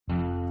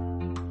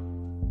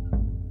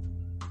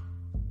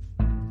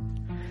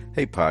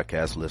Hey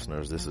podcast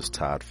listeners, this is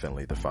Todd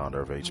Finley, the founder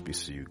of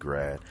HBCU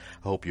Grad.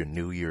 I hope your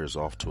new year is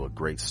off to a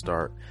great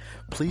start.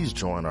 Please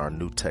join our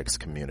new text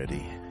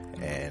community,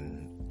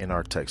 and in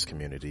our text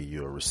community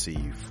you'll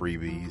receive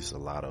freebies, a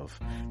lot of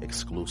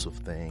exclusive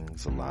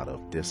things, a lot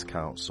of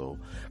discounts. So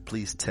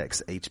please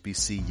text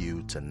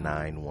HBCU to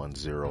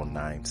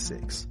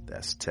 91096.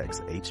 That's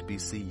text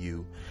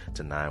HBCU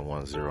to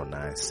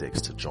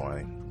 91096 to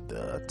join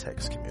the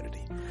text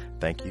community.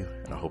 Thank you,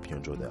 and I hope you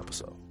enjoyed the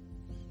episode.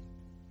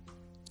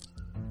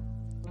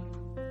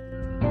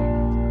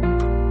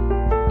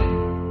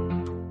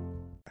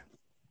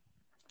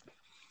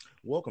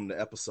 Welcome to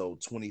episode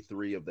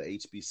 23 of the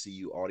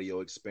HBCU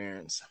audio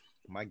experience.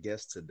 My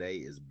guest today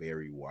is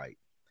Barry White.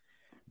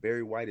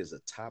 Barry White is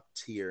a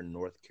top-tier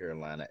North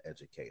Carolina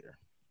educator.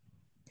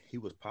 He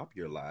was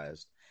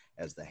popularized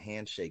as the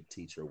handshake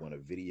teacher when a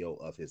video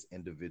of his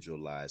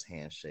individualized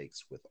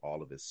handshakes with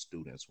all of his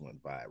students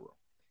went viral.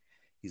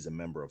 He's a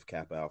member of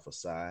Kappa Alpha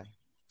Psi.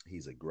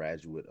 He's a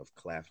graduate of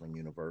Claflin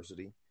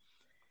University.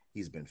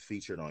 He's been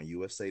featured on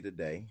USA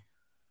Today,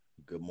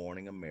 Good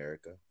Morning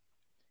America,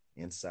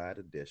 Inside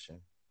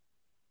Edition,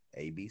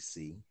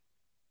 ABC,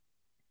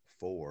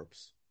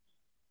 Forbes,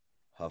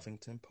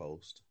 Huffington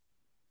Post,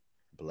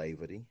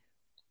 Blavity,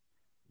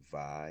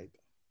 Vibe,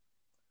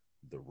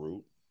 The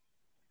Root,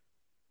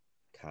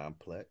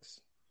 Complex,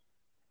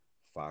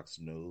 Fox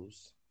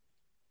News,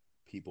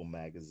 People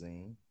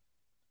Magazine,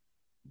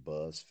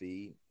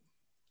 BuzzFeed,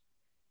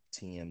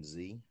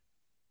 TMZ,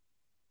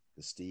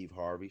 The Steve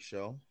Harvey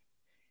Show,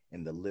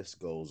 and the list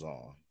goes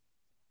on.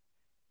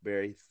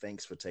 Barry,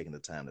 thanks for taking the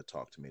time to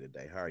talk to me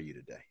today. How are you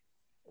today?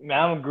 Man,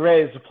 I'm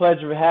great. It's a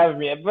pleasure for having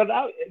me. But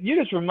you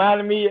just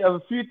reminded me of a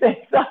few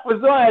things I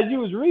was on as you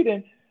was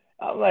reading.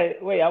 I was like,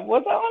 wait,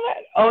 was I on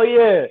that? Oh,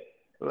 yeah.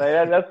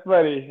 Like, that's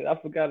funny. I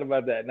forgot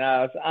about that.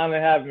 Nah, it's an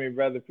honor having me,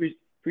 brother.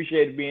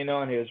 Appreciate being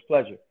on here. It's a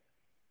pleasure.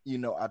 You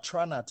know, I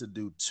try not to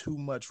do too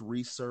much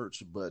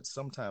research, but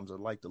sometimes I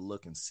like to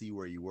look and see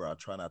where you were. I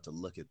try not to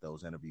look at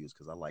those interviews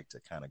because I like to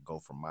kind of go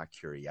from my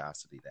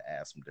curiosity to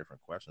ask some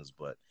different questions.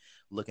 But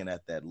looking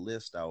at that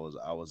list, I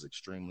was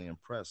extremely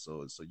impressed.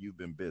 So you've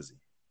been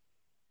busy.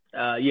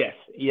 Yes,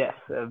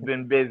 I've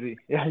been busy.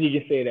 You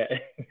can say that.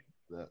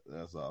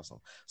 That's awesome.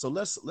 So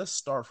let's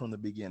start from the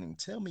beginning.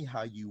 Tell me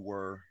how you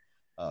were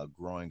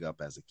growing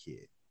up as a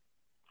kid.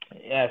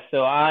 Yeah,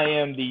 so I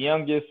am the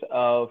youngest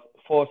of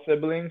 4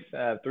 siblings. I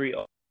have 3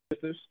 older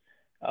sisters.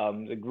 I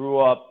grew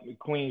up in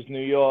Queens,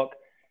 New York.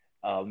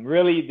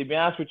 Really, to be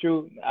honest with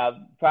you, I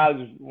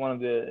probably was one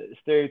of the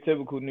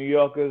stereotypical New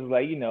Yorkers,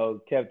 like,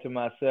 kept to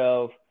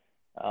myself.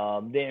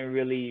 Didn't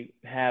really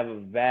have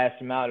a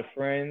vast amount of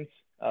friends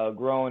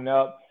growing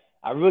up.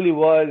 I really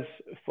was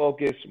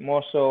focused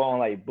more so on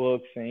like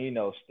books and,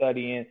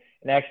 studying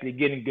and actually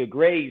getting good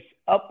grades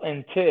up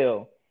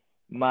until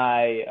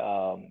my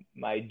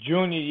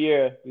junior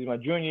year,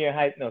 junior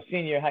high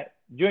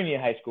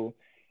school,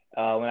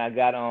 when I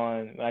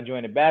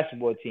joined the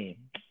basketball team.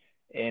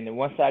 And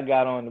once I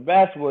got on the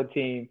basketball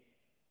team,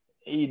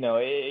 you know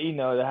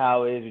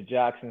how it is with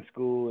jocks in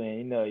school,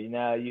 and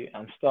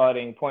I'm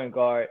starting point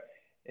guard,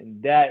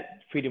 and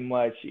that pretty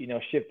much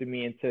shifted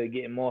me into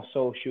getting more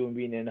social and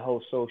being in the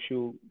whole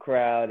social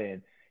crowd,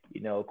 and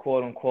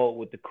quote unquote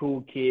with the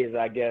cool kids,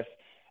 I guess.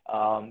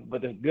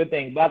 But the good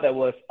thing about that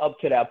was up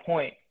to that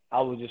point,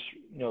 I was just,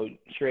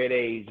 straight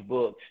A's,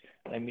 books,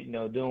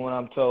 doing what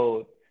I'm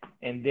told.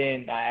 And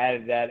then I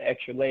added that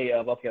extra layer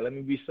of, okay, let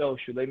me be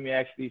social. Let me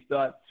actually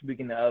start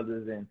speaking to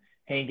others and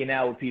hanging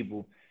out with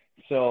people.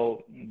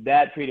 So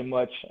that pretty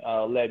much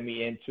led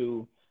me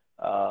into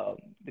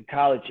the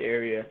college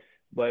area.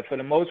 But for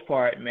the most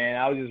part, man,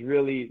 I was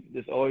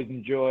just always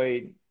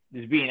enjoyed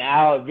just being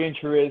out,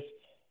 adventurous,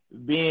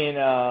 being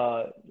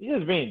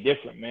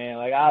different, man.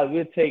 Like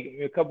me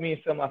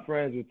and some of my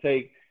friends would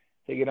take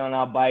it on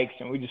our bikes,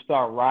 and we just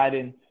start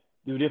riding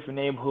through different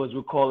neighborhoods.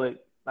 We call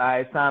it, all right,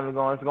 it's time to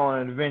go. Let's go on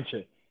an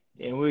adventure.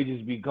 And we'd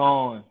just be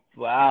gone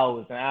for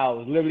hours and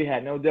hours. Literally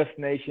had no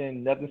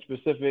destination, nothing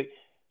specific.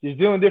 Just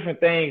doing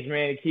different things,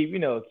 man,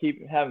 to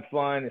keep having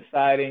fun,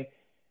 exciting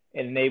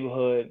in the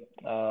neighborhood,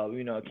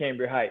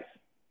 Cambria Heights.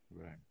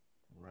 Right.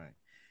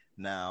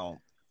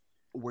 Now,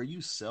 were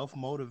you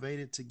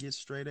self-motivated to get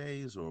straight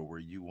A's, or were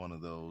you one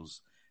of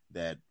those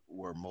that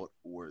were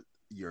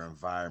your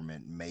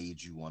environment made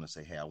you want to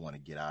say, hey, I want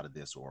to get out of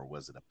this? Or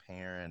was it a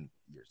parent,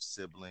 your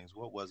siblings?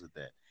 What was it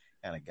that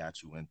kind of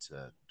got you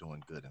into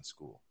doing good in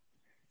school?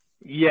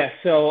 Yeah,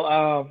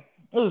 so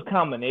it was a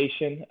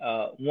combination.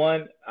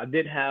 One, I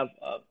did have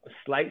a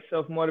slight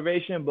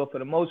self-motivation, but for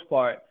the most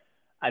part,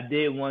 I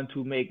did want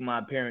to make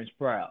my parents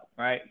proud,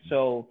 right?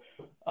 So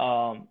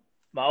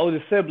my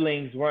older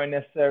siblings weren't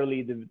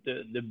necessarily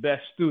the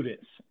best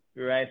students,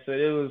 right? So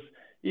it was,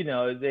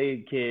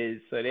 they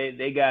kids, so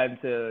they got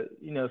into,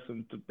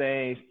 some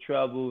things,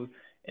 troubles,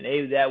 and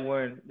that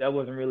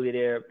wasn't really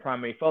their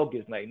primary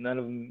focus. Like none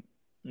of them,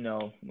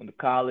 went to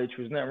college.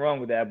 There's nothing wrong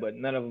with that, but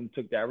none of them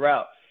took that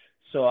route.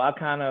 So I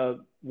kind of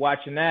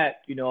watching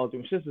that, through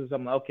my sisters.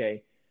 I'm like,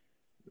 okay,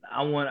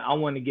 I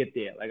want to get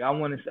there. Like I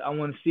want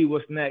to see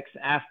what's next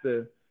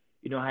after,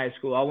 high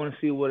school. I want to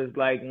see what it's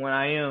like when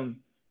I am,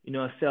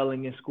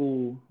 excelling in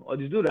school, or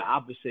just do the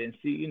opposite and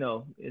see,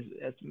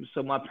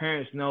 so my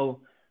parents know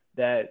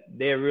that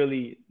they're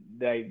really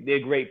like they're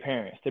great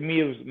parents. To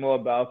me, it was more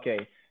about,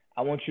 okay,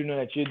 I want you to know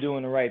that you're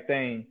doing the right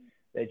thing,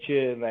 that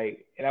you're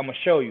like, and I'm gonna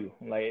show you,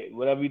 like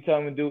whatever you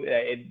tell me to do,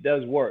 it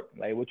does work.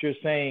 Like what you're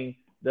saying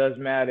does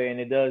matter, and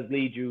it does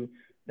lead you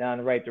down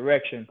the right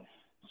direction.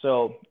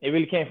 So it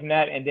really came from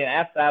that, and then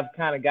after I've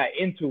kind of got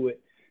into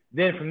it,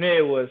 then from there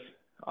it was,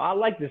 oh, I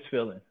like this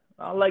feeling.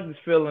 I like this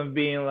feeling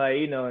being like,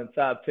 in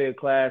top tier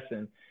class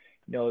and,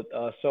 so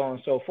on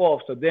and so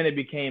forth. So then it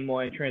became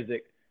more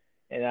intrinsic,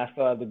 and I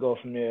started to go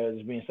from there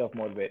as being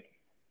self-motivated.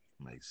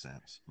 Makes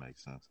sense.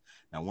 Makes sense.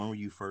 Now, when were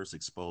you first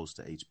exposed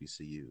to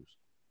HBCUs?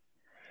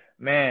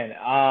 Man,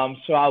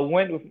 so I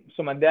went with,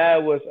 so my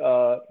dad was,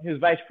 he was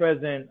vice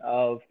president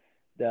of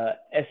the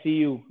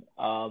SEU,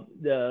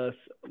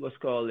 what's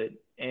called it,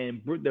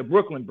 and the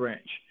Brooklyn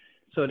branch.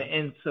 So the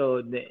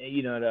NC,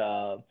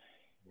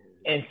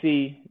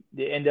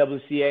 the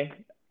NWCA.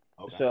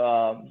 Okay.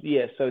 So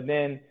so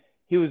then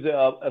he was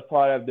a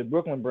part of the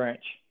Brooklyn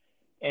branch,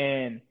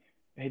 and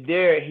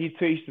there he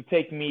used to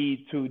take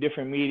me to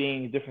different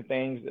meetings, different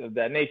things of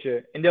that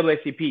nature.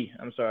 NAACP,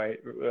 I'm sorry,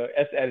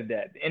 let's edit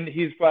that. And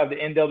he's part of the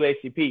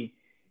NAACP,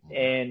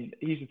 and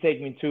he used to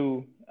take me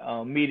to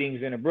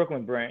meetings in the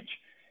Brooklyn branch.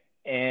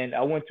 And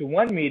I went to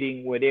one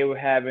meeting where they were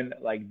having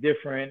like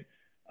different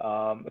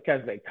kind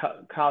of like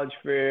college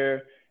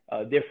fair,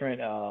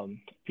 different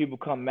people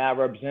come, mad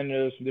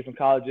representatives from different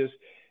colleges,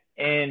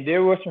 and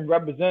there were some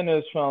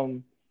representatives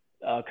from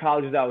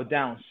colleges that were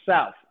down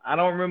south. I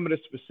don't remember the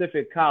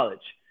specific college,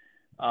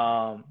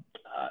 all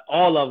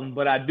of them,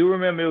 but I do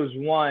remember it was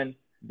one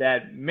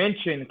that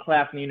mentioned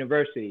Claflin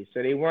University.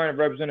 So they weren't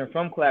a representative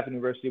from Claflin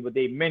University, but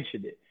they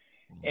mentioned it.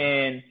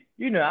 And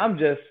I'm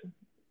just,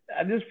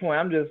 at this point,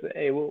 I'm just,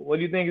 hey, what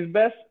do you think is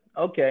best?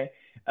 Okay.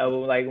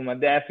 Like with my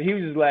dad, so he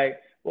was just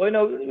like,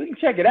 well, we can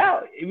check it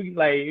out. We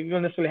like, you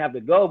don't necessarily have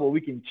to go, but we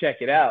can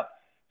check it out.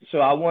 So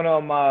I went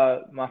on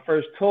my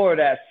first tour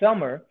that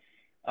summer,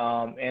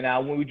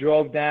 and when we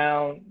drove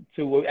down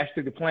to,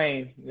 actually took the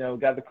plane,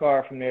 got the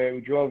car from there.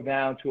 We drove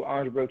down to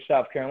Orangeburg,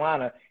 South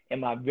Carolina, and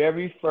my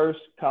very first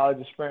college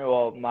experience,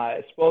 or my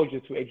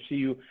exposure to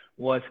HBCU,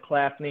 was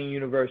Claflin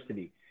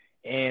University.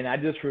 And I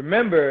just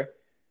remember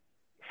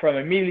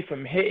immediately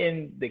from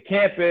hitting the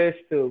campus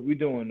to we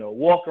doing the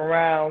walk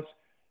arounds,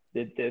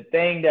 the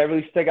thing that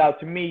really stuck out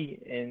to me,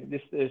 and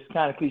this is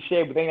kind of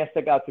cliche, but the thing that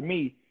stuck out to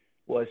me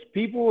was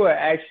people were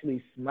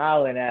actually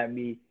smiling at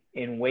me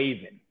and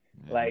waving.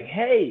 Mm-hmm. Like,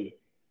 hey,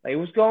 like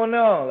what's going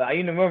on? Like,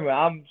 remember,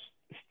 I'm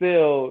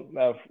still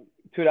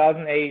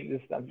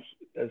 2008. I'm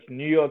this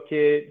New York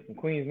kid from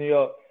Queens, New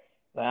York.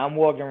 Like, I'm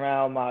walking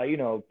around my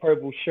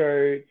purple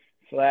shirt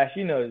 /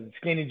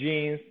 skinny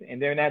jeans,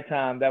 and during that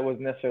time, that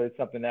wasn't necessarily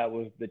something that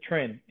was the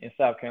trend in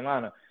South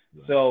Carolina.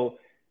 Right. So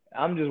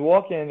I'm just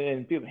walking,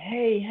 and people,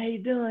 hey, how you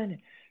doing?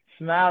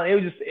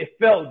 Smiling. It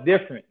felt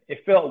different.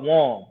 It felt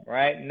warm,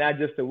 right? Not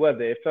just the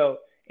weather. It felt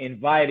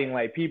inviting.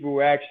 Like people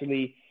were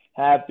actually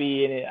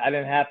happy, and I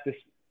didn't have to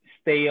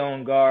stay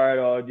on guard,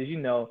 or just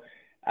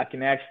I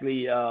can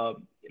actually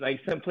like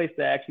some place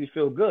that actually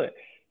feel good.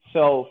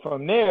 So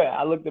from there,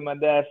 I looked at my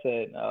dad.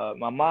 Said,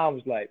 my mom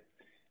was like,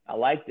 I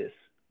like this.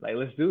 Like,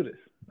 let's do this.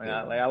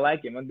 I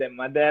like it.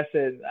 My dad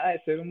said, all right,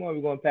 say no more.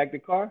 We're going to pack the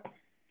car.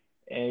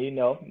 And,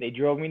 they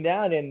drove me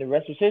down, and the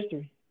rest was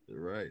history.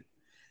 Right.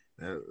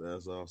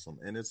 That's awesome.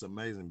 And it's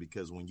amazing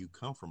because when you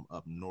come from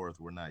up north,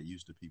 we're not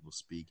used to people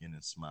speaking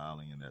and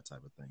smiling and that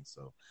type of thing.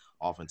 So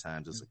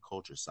oftentimes it's a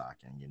culture shock,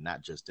 and you're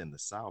not just in the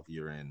South,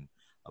 you're in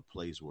a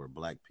place where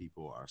Black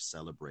people are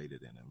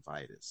celebrated and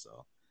invited.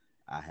 So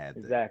I had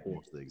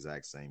almost the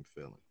exact same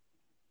feeling.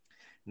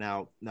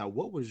 Now,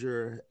 what was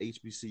your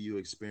HBCU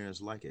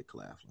experience like at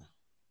Claflin?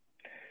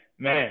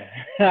 Man,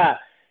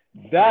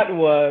 that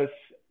was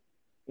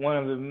one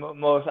of the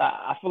most.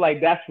 I feel like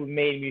that's what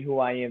made me who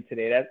I am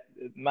today. That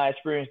my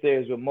experience there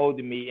is what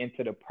molded me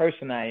into the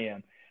person I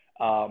am.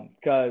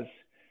 Because,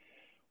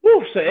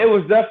 so it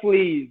was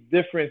definitely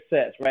different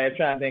sets, right? I'm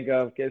trying to think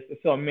of, because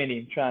there's so many.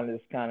 I'm trying to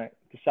just kind of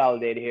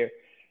consolidate it here.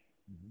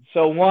 Mm-hmm.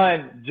 So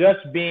one,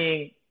 just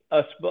being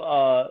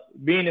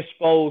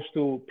exposed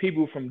to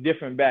people from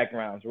different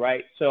backgrounds,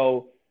 right?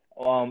 So,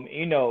 you're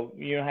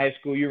in high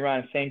school, you're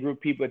around the same group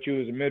of people that you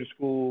was in middle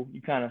school,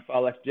 you kind of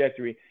follow that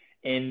trajectory.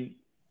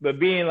 But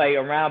being like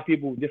around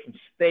people with different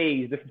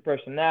stages, different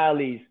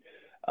personalities,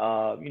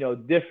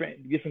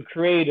 different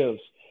creatives,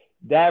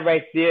 that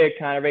right there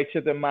kind of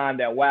shifted the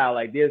mind that, wow,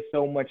 like there's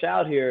so much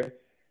out here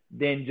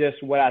than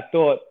just what I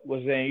thought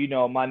was in,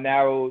 my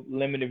narrow,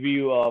 limited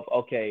view of,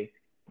 okay,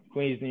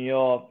 Queens, New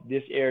York,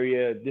 this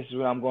area, this is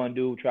what I'm going to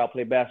do, try to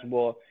play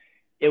basketball.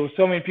 It was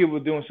so many people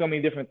doing so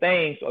many different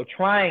things or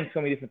trying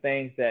so many different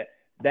things that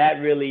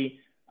really,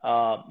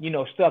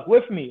 stuck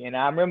with me. And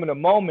I remember the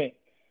moment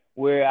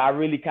where I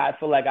really kind of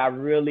feel like I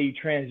really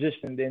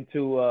transitioned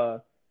into,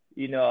 a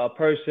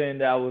person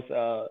that was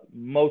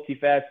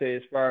multifaceted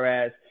as far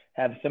as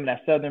having some of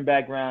that Southern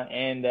background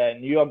and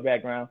New York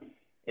background,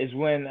 is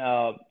when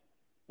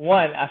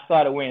one, I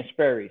started wearing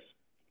Sperry's,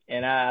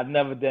 and I've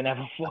never done that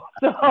before.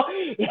 So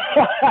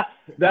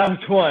that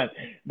was one.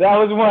 That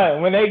was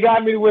one. When they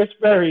got me to wear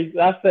Sperry's,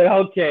 I said,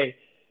 okay,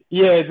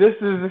 yeah,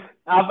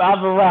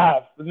 I've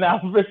arrived.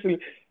 Now officially,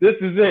 this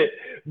is it.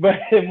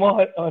 But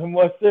on a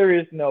more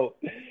serious note,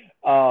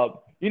 I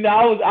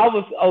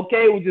was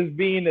okay with just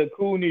being a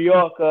cool New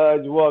Yorker,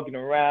 just walking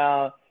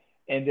around.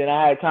 And then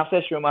I had a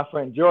conversation with my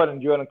friend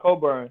Jordan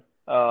Coburn.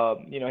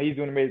 He's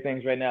doing amazing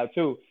things right now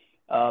too.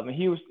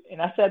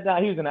 And I sat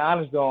down. He was in the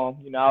honors dorm.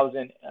 I was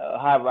in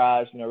high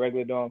rise,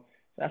 regular dorm.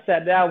 And I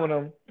sat down with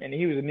him, and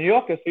he was a New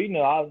Yorker, so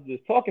I was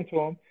just talking to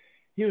him.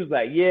 He was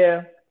like,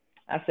 "Yeah."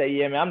 I said,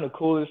 "Yeah, man, I'm the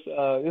coolest."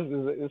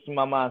 This is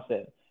my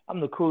mindset. I'm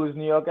the coolest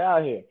New Yorker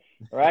out here,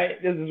 right?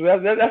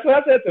 That's what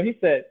I said to him. He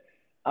said,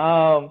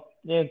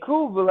 "Yeah,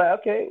 cool, but like,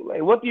 okay,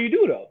 like, what do you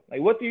do though?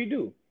 Like, what do you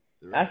do?"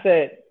 Right. I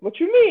said, "What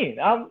you mean?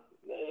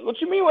 What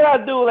you mean what I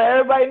do? Like,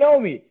 everybody know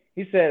me."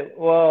 He said,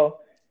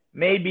 "Well,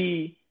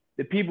 maybe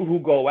the people who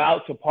go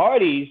out to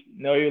parties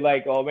know you,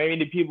 like, or maybe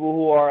the people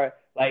who are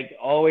like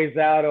always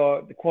out,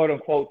 or the quote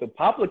unquote the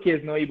popular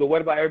kids know you, but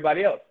what about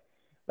everybody else?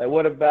 Like,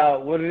 what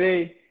are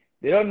they?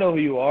 They don't know who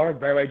you are,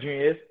 Barry White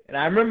Jr. is." And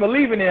I remember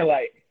leaving there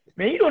like,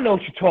 man, you don't know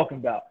what you're talking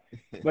about.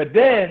 But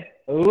then,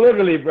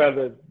 literally,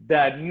 brother,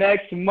 that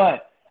next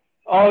month,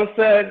 all of a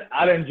sudden,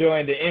 I done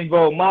joined the En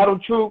Vogue model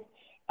troupe.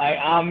 I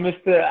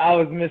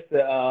was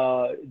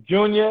Mr.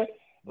 Junior.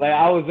 Like,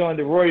 I was on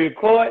the Royal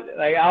Court.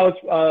 Like, I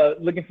was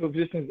looking for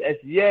positions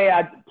at SGA.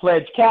 I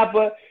pledged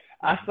Kappa.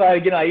 I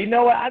started getting like, you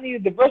know what? I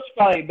need to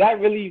diversify. Like,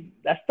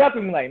 that stuck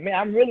with me. Like, man,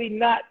 I'm really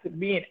not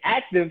being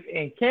active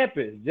in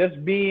campus.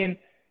 Just being,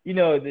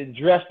 the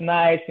dress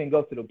nice and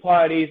go to the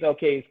parties.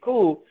 Okay, it's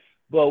cool.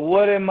 But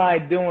what am I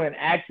doing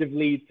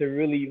actively to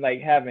really,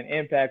 like, have an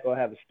impact or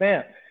have a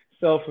stamp?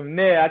 So from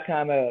there, I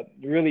kind of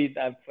really,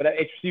 for that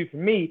HBCU for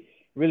me,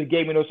 really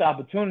gave me those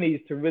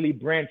opportunities to really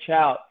branch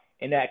out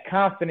and that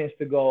confidence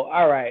to go,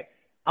 all right,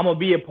 I'm going to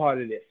be a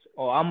part of this.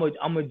 Or I'm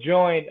gonna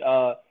join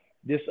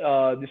this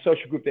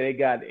social group that they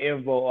got, the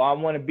En Vogue. Or I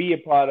want to be a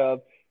part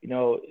of,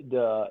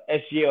 the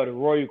SGA or the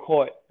Royal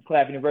Court,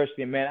 Clap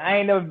University. And man, I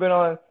ain't never been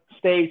on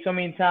stage so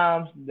many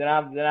times that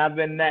I've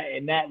been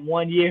in that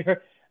 1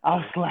 year. I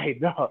was like,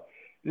 no,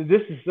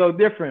 this is so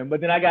different.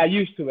 But then I got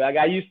used to it. I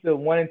got used to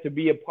wanting to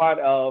be a part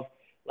of,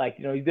 like,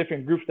 these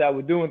different groups that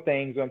were doing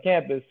things on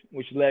campus,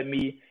 which led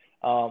me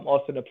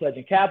also to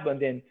pledging Kappa. And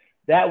then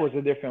that was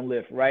a different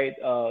lift, right?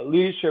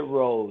 Leadership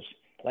roles,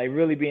 like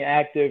really being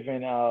active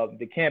in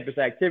the campus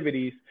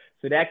activities.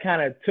 So that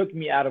kind of took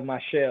me out of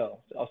my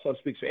shell, so to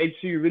speak. So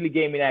HBCU really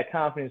gave me that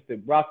confidence to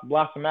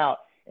blossom out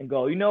and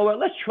go, you know what,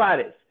 let's try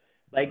this.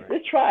 Like,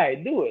 Let's try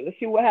it, do it. Let's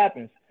see what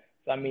happens.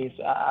 So,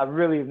 I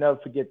really never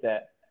forget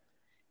that.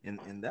 And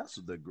that's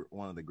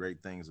one of the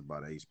great things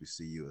about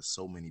HBCU is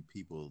so many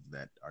people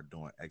that are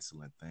doing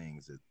excellent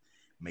things. It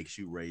makes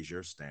you raise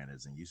your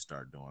standards and you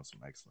start doing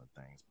some excellent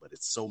things. But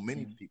it's so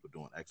many people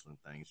doing excellent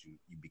things, you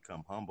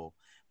become humble,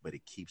 but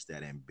it keeps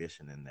that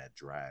ambition and that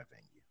drive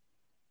in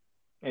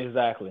you.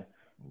 Exactly,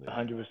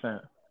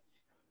 100%.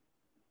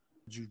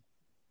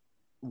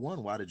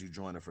 Why did you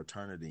join a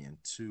fraternity? And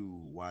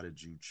two, why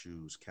did you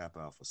choose Kappa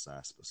Alpha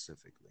Psi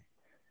specifically?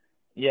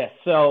 Yeah,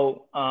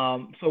 so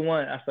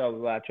one, I started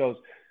with what I chose.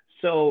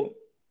 So,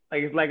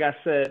 like I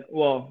said,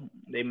 well,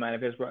 they might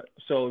have right.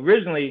 So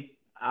originally,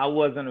 I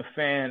wasn't a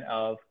fan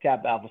of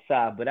Kappa Alpha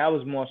Psi, but I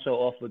was more so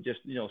off of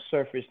just,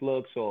 surface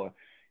looks or,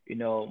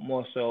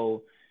 more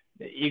so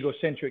the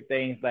egocentric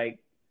things, like,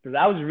 because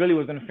I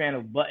wasn't a fan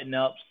of button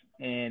ups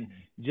and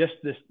just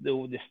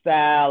the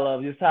style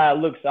of just how it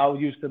looks. I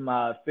was used to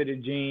my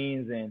fitted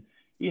jeans and,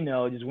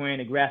 just wearing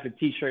the graphic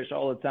T-shirts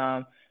all the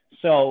time.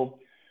 So,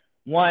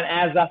 one,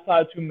 as I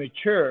started to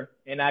mature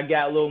and I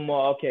got a little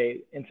more,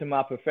 into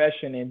my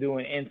profession and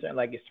doing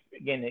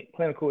the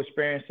clinical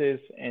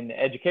experiences and the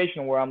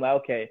educational world, I'm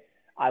like, okay,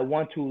 I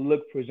want to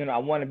look presentable. I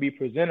want to be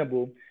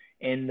presentable.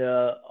 And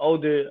the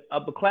older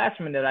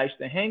upperclassmen that I used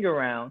to hang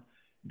around,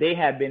 they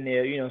had been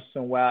there,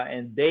 some while,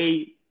 and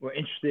they were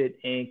interested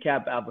in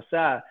Kappa Alpha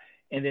Psi.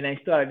 And then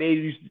they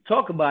used to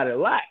talk about it a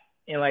lot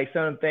and like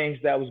some of the things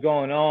that was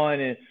going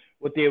on and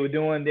what they were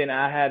doing. Then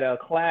I had a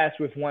class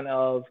with one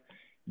of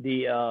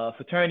the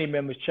fraternity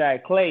members,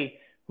 Chad Clay,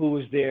 who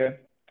was there,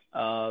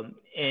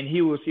 and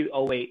he was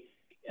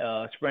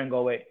spring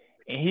 08,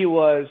 and he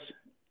was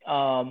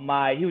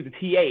the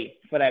TA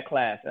for that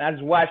class, and I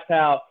just watched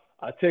how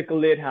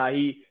articulate, how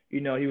he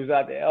was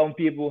out there helping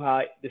people, how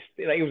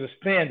it was a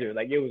standard,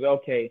 like it was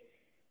okay.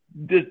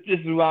 This is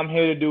what I'm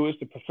here to do. It's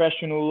the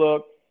professional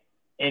look,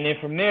 and then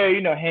from there,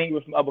 hanging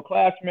with some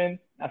upperclassmen,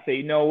 I say,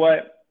 you know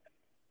what,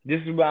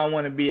 this is what I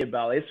want to be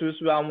about. This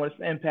is what I want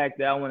to impact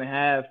that I want to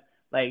have.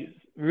 Like,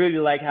 really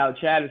like how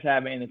Chad is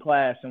having in the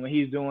class and when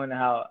he's doing,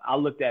 how I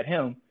looked at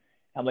him.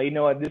 I'm like, you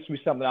know what, this would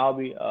be something I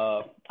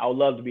would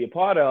love to be a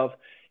part of.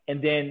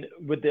 And then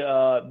with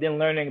then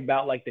learning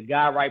about like the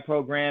Guide Right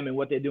program and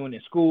what they're doing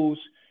in schools.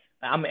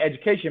 I'm an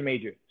education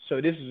major, so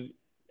this is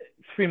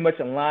pretty much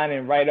in line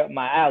and right up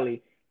my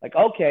alley. Like,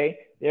 okay,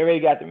 they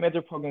already got the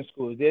mentor program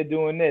schools. They're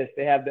doing this.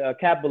 They have the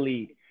Kappa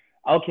League.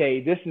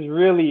 okay, this is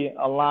really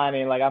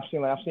aligning. Like I'm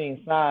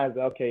seeing signs.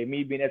 Okay,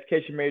 me being an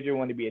education major,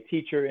 want to be a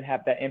teacher and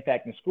have that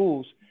impact in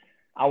schools.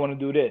 I want to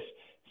do this.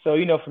 So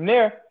from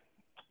there,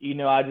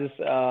 I just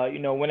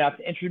went out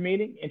to interest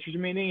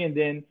meeting, and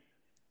then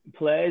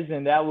pledged,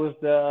 and that was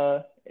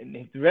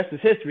and the rest is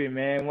history,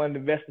 man. One of the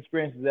best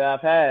experiences that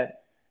I've had.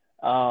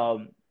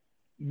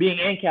 Being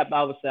ANCAP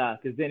outside,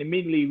 because then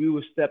immediately we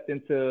were stepped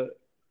into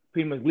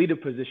pretty much leader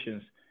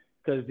positions,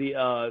 because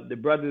the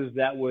brothers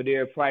that were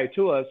there prior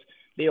to us,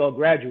 they all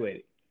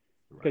graduated,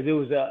 because it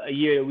was a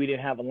year that we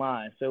didn't have a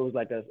line, so it was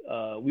like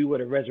we were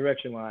the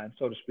resurrection line,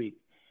 so to speak.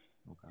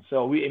 Okay.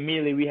 So we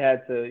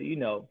had to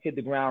hit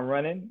the ground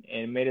running,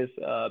 and made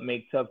us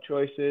make tough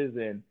choices,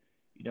 and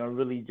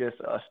really just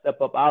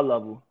step up our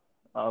level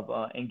of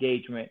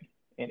engagement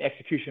and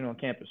execution on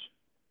campus.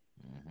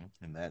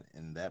 Mm-hmm.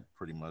 And that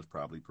pretty much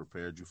probably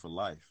prepared you for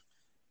life.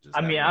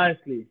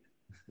 Honestly,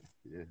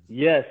 yeah.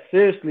 Yes,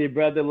 seriously,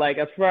 brother. Like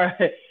as far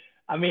as,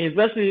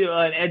 especially in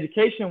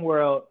education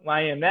world, where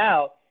I am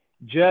now,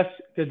 just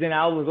because then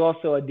I was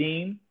also a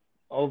dean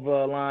over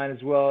a line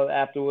as well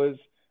afterwards.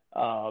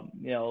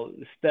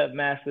 Step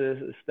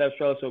masters, step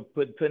shows, so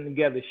putting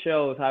together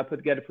shows, how to put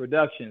together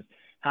productions,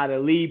 how to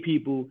lead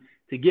people,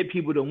 to get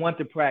people to want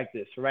to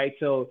practice, right?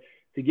 So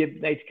to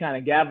kind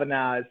of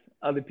galvanize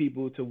other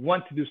people to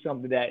want to do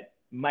something that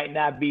might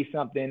not be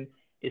something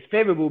is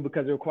favorable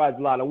because it requires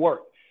a lot of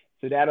work.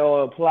 So that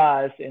all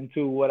applies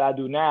into what I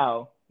do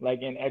now,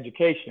 like in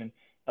education,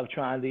 of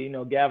trying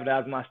to,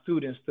 galvanize my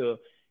students to,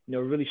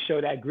 really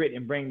show that grit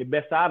and bring the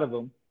best out of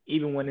them,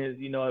 even when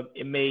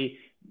it may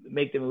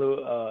make them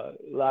a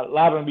lot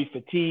of them be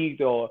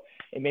fatigued, or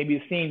it may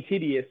seem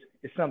tedious.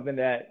 It's something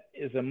that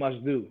is a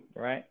must do,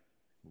 right?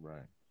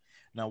 Right.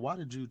 Now, why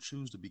did you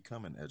choose to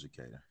become an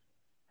educator?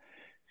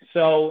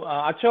 So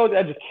I chose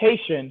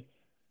education.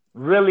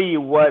 Really,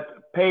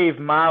 what paved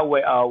my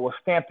way, what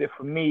stamped it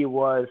for me,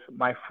 was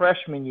my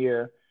freshman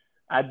year.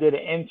 I did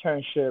an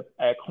internship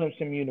at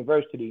Clemson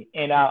University,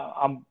 and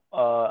I'm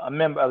a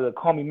member of the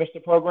Call Me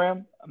Mr.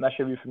 program. I'm not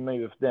sure if you're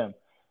familiar with them.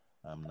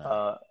 I'm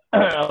not.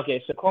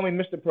 Okay, so Call Me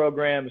Mr.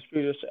 program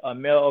is a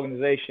male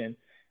organization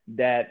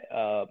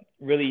that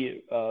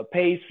really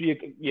pays for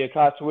your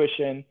college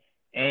tuition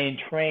and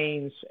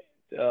trains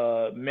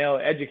male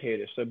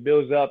educators. So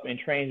builds up and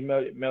trains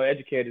male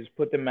educators,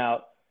 put them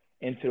out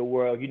into the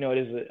world.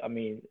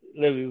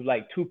 Literally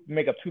like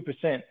make up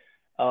 2%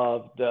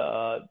 of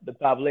the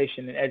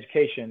population in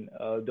education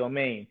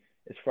domain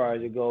as far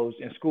as it goes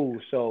in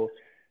schools. So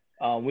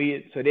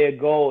their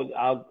goal,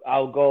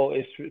 our goal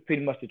is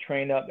pretty much to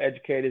train up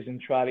educators and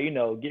try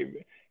to get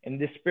in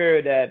the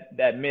spirit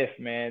that myth,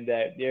 man,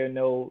 that there are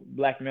no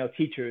black male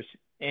teachers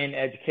in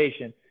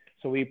education.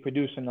 So we're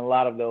producing a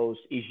lot of those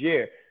each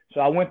year. So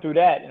I went through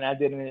that, and I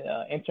did an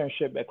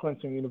internship at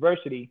Clemson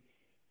University.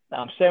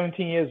 I'm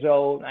 17 years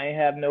old. I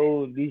have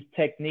these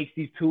techniques,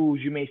 these tools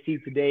you may see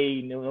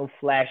today, no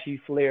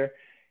flashy flair.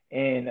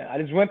 And I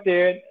just went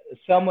there,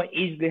 somewhat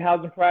easily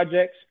housing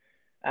projects.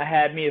 I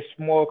had me a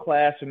small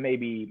class of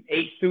maybe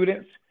 8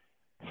 students.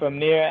 From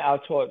there, I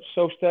taught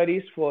social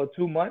studies for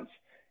 2 months.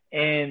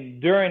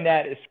 And during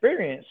that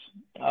experience,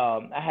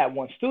 I had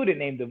one student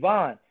named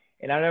Devon.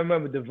 And I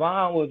remember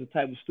Devon was the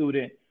type of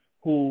student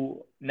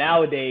who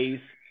nowadays,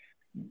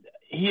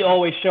 he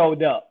always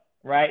showed up,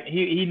 right?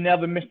 He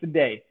never missed a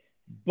day.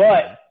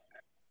 But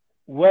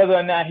whether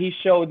or not he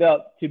showed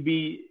up to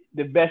be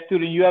the best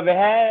student you ever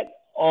had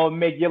or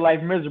make your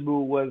life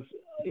miserable was,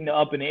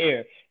 up in the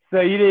air. So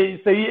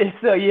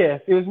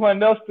yes, it was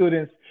one of those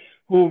students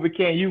who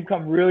you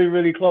become really,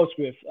 really close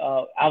with.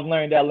 I've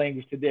learned that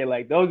language today.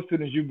 Like those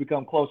students you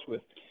become close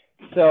with.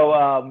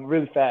 So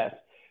really fast.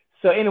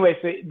 So anyway,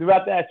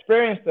 throughout that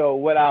experience though,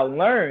 what I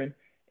learned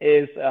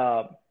is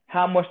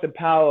how much the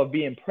power of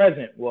being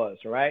present was,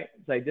 right?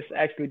 It's like just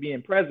actually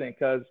being present,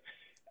 because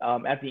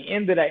at the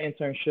end of that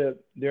internship,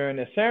 during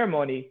the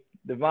ceremony,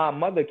 Devon's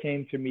mother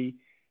came to me,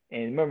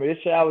 and remember,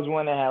 this child was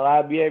one that had a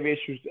lot of behavior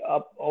issues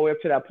all the way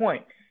up to that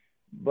point.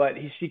 But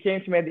she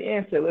came to me at the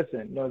end and said,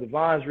 listen,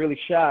 Devon's really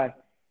shy,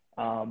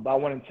 but I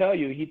want to tell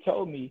you, he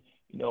told me,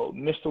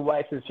 Mr.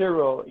 White's his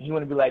hero. He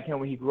want to be like him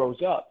when he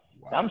grows up.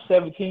 Wow. I'm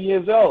 17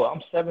 years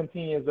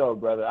old.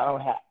 Brother. I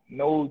don't have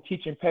no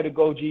teaching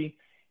pedagogy,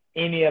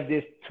 any of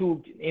this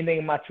anything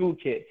in my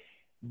toolkit.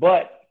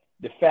 But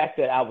the fact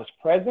that I was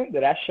present,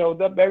 that I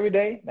showed up every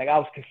day, like I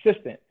was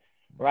consistent,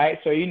 right?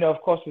 So,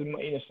 of course,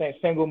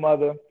 single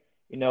mother,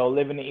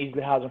 living in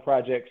easily housing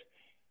projects.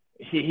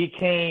 He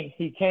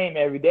came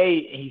every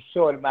day, and he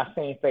saw it in my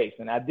same face.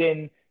 And I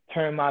didn't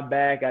turn my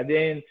back. I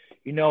didn't,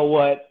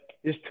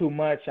 it's too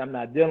much. I'm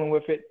not dealing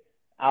with it.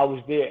 I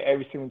was there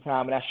every single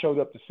time, and I showed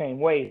up the same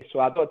way. So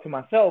I thought to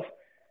myself,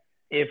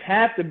 if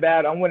half the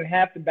battle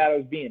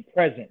is being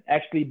present,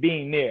 actually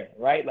being there,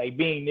 right? Like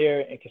being there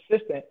and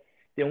consistent,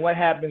 then what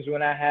happens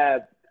when I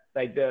have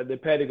like the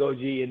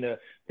pedagogy and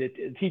the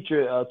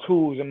teacher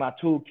tools in my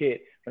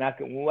toolkit?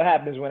 What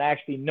happens when I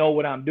actually know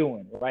what I'm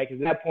doing, right?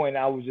 Because at that point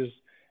I was just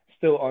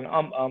still on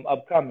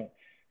upcoming.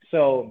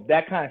 So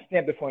that kind of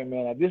stamped it for me,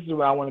 man. Like, this is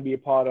what I want to be a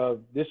part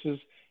of. This is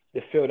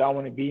the field I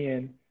want to be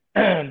in.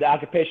 the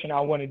occupation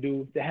I want to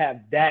do to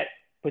have that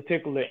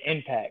particular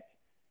impact.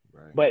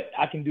 Right. But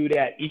I can do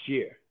that each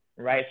year,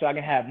 right? So I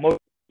can have most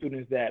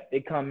students that they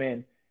come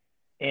in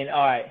and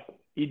all right,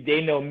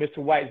 they know Mr.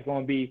 White is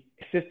going to be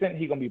consistent.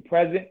 He's going to be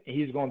present. And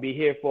he's going to be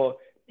here for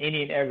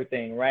any and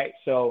everything, right?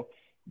 So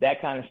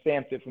that kind of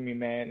stamped it for me,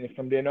 man. And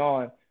from then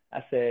on,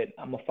 I said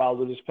I'm gonna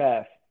follow this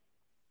path.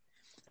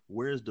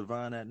 Where's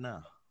Devon at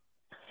now?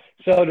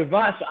 So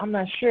Devon, so I'm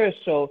not sure.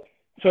 So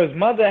his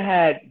mother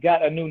had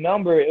got a new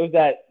number. It was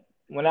that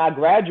when I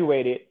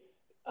graduated,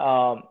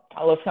 I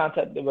lost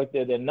contact with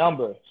the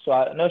number. So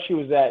I know she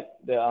was at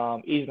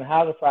the Eastern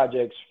Housing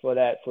Projects for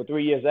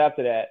 3 years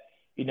after that.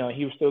 You know,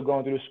 he was still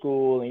going through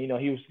school, and you know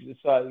he was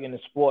started in the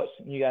sports.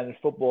 And he got in the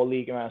football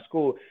league around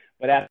school.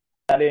 But after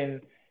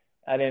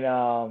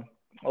I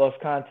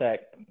lost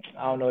contact.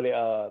 I don't know.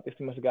 They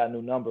must have got a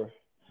new number.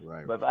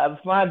 Right. But if I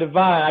find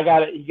Devon,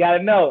 you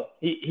gotta know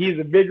he's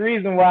a big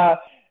reason why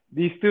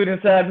these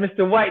students have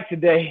Mr. White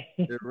today.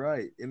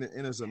 Right, and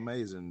it's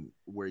amazing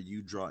where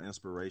you draw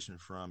inspiration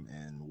from,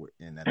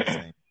 and at the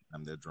same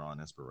time they're drawing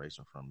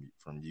inspiration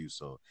from you.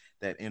 So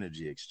that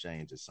energy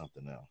exchange is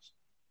something else.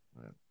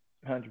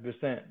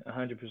 100%,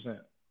 100%.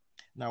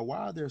 Now, why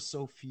are there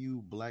so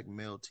few Black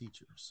male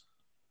teachers?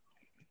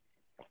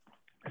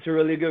 It's a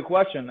really good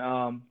question.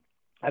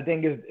 I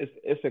think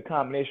it's a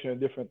combination of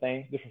different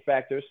things, different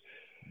factors.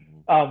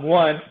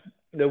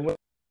 The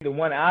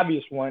one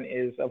obvious one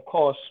is, of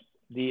course,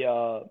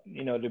 the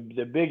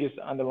biggest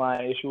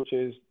underlying issue, which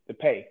is the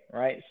pay,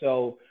 right?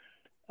 So,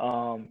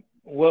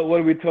 what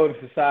are we told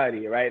in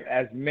society, right?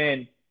 As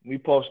men, we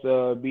supposed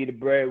to be the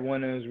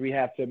breadwinners. We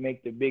have to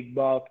make the big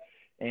buck,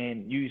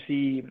 and you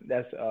see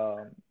that's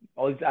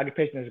all these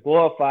occupations is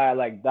glorified,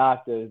 like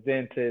doctors,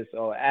 dentists,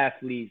 or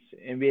athletes,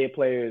 NBA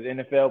players,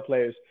 NFL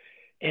players,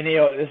 and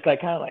it's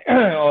like kind of like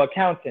or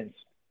accountants,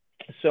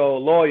 so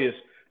lawyers.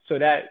 So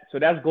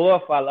that's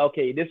glorified.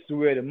 Okay, this is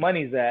where the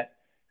money's at.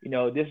 You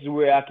know, this is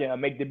where I can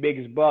make the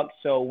biggest buck.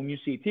 So when you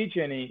see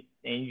teaching,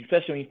 and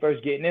especially when you're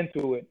first getting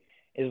into it,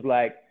 it's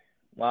like,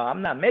 well,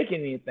 I'm not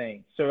making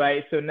anything. So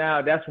right. So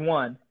now that's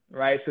one,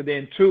 right? So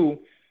then two,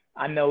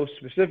 I know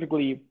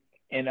specifically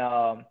in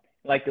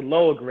like the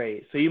lower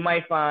grades. So you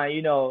might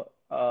find,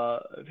 a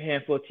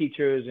handful of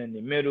teachers in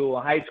the middle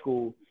or high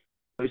school,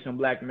 maybe some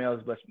Black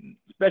males, but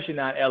especially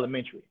not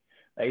elementary.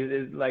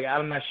 Like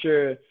I'm not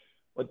sure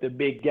what the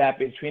big gap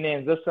between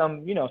is. There's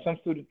some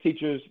student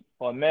teachers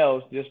or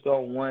males just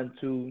don't want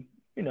to,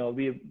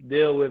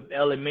 deal with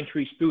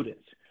elementary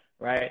students,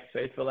 right? So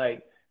they feel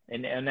like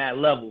in that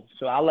level.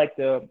 So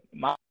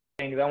my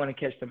thing is I want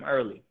to catch them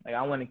early. Like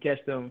I want to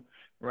catch them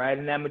right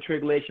in that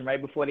matriculation,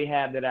 right before they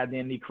have that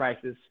identity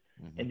crisis,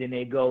 and then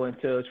they go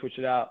into switch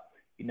it out,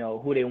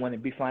 who they want to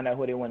be, find out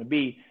who they want to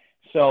be.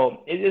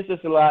 So it's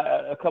just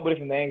a couple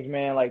different things,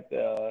 man, like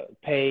the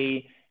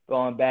pay,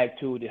 going back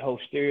to the whole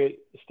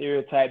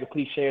stereotype, the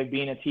cliche of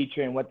being a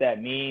teacher and what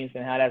that means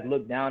and how that's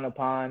looked down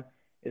upon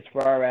as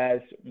far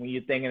as when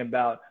you're thinking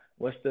about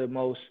what's the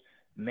most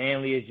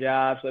manliest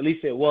job. So at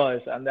least it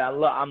was.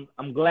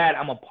 I'm glad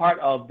I'm a part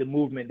of the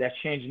movement that's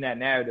changing that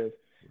narrative,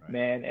 right,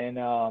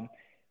 man.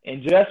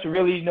 And just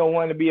really,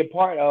 wanting to be a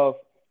part of,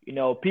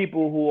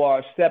 people who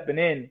are stepping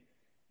in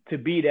to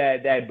be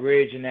that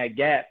bridge and that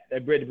gap,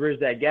 bridge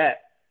that gap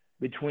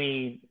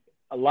between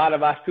a lot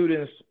of our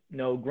students,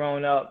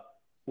 growing up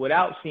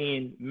without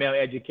seeing male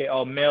educate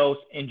or males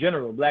in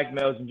general, Black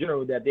males in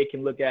general, that they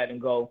can look at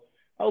and go,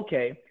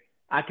 okay,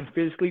 I can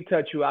physically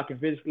touch you.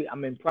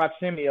 I'm in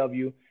proximity of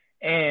you.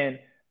 And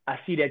I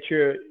see that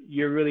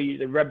you're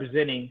really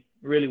representing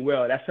really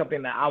well. That's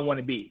something that I want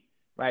to be,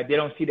 right? They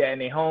don't see that in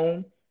their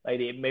home. Like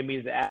maybe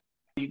it's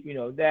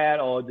that,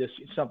 or just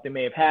something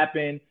may have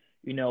happened,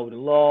 the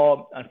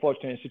law,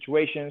 unfortunate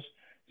situations.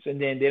 So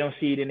then they don't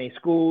see it in their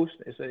schools.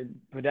 It's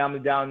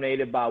predominantly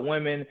dominated by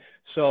women.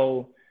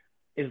 So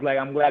it's like,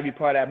 I'm glad to be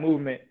part of that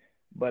movement,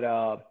 but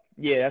I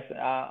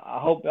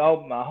hope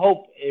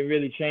it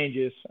really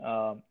changes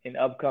in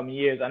upcoming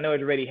years. I know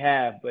it already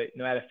have, but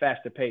at a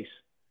faster pace.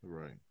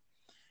 Right,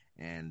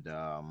 and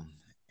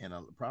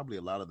probably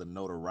a lot of the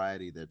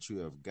notoriety that you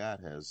have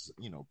got has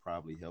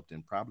probably helped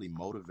and probably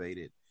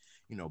motivated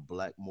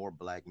more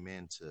black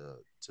men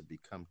to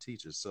become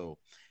teachers. So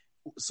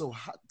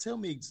tell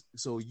me,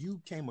 so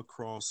you came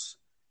across.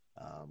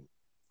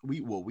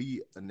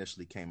 We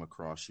initially came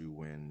across you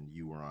when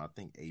you were on, I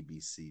think,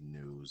 ABC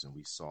News, and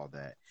we saw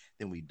that.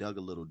 Then we dug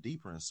a little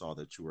deeper and saw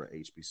that you were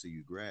an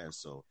HBCU grad.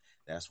 So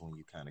that's when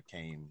you kind of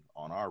came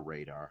on our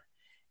radar.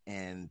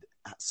 And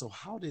so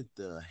how did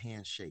the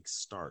handshake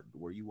start?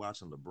 Were you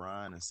watching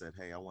LeBron and said,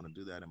 hey, I want to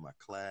do that in my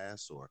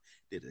class? Or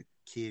did a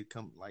kid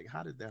come? Like,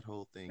 how did that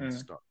whole thing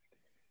start?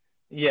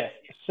 Yeah.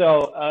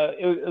 So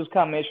it was a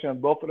combination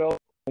of both of those.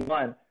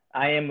 One,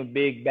 I am a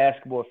big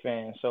basketball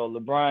fan. So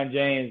LeBron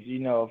James,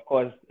 of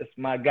course, it's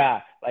my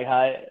guy. Like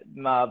how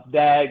my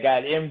dad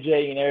got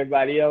MJ and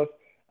everybody else,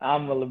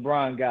 I'm a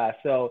LeBron guy.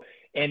 So,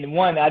 and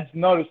one, I just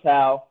noticed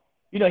how,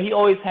 he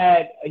always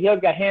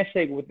got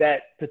handshake with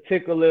that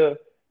particular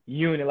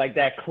unit, like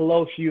that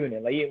close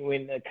unit. Like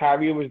when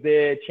Kyrie was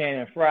there,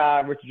 Channing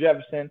Frye, Richard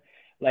Jefferson,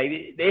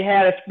 Like they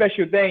had a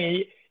special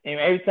thing, and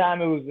every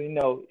time it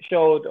was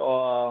showed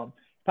or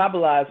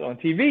popularized on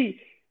TV,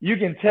 you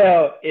can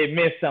tell it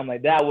meant something.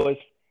 Like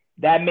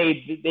that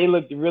made they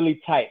looked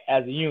really tight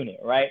as a unit,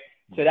 right?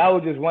 So that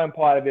was just one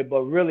part of it,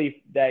 but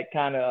really that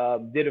kind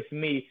of did it for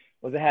me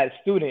was I had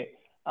a student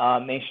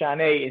named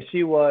Shanae, and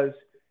she was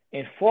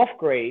in fourth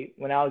grade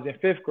when I was in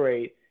fifth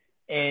grade,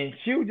 and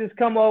she would just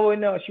come over.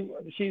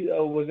 She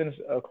was in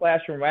a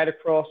classroom right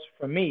across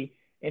from me,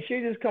 and she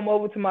would just come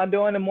over to my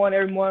door in the morning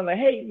every morning, like,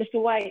 "Hey,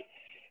 Mr. White."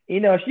 She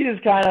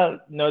just kind of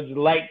just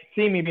like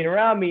see me being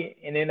around me,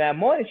 and then that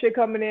morning she'd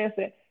come in there and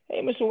say,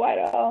 "Hey, Mr. White,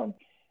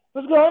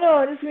 what's going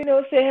on?"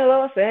 Just say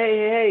hello. I say,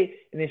 hey.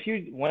 And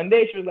then one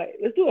day she was like,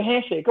 "Let's do a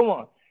handshake. Come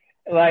on."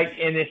 Like,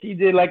 and then she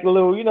did like a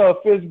little,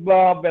 fist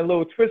bump and a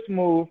little twist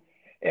move.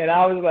 And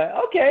I was like,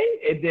 okay.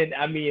 And then,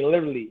 I mean,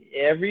 literally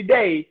every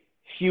day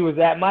she was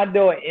at my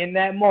door in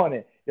that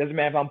morning. Doesn't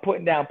matter if I'm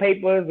putting down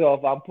papers or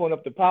if I'm pulling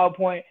up the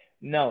PowerPoint.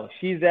 No,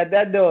 she's at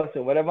that door.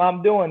 So whatever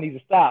I'm doing needs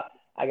to stop.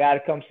 I got to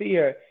come see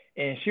her.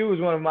 And she was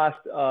one of my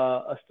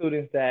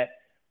students that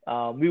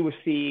we would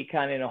see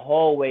kind of in the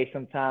hallway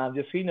sometimes,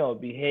 just,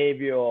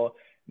 behavior or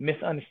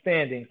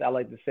misunderstandings, I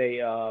like to say,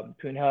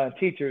 between her and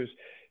teachers.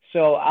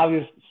 So I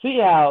would see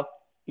how,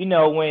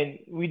 when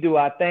we do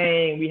our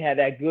thing, we had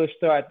that good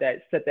start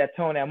that set that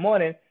tone that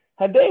morning.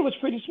 Her day was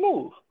pretty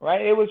smooth,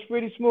 right? It was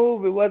pretty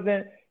smooth. It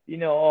wasn't,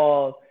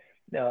 all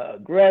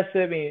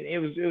aggressive, and it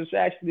was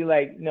actually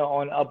like,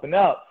 on up and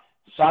up.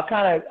 So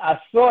I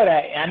saw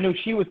that, and I knew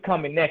she was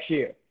coming next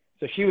year.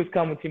 So she was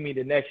coming to me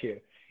the next year,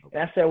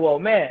 and I said, well,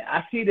 man,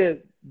 I see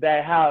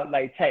that how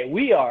like tight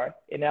we are,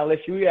 and now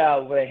let's you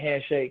out with a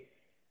handshake,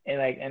 and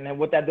then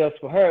what that does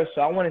for her.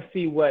 So I want to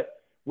see what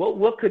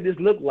could this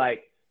look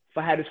like if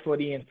I had this for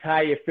the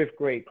entire fifth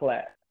grade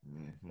class,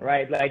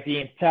 right? Like the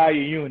entire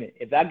unit.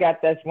 If I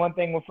got that's one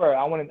thing with her,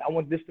 I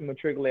want this to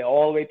matriculate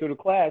all the way through the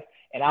class,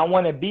 and I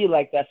want to be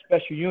like that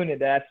special unit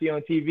that I see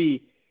on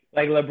TV,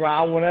 like LeBron.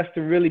 I want us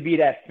to really be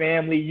that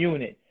family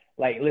unit.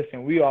 Like,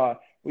 listen, we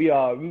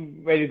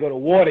ready to go to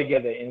war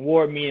together, and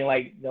war meaning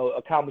like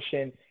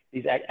accomplishing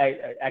these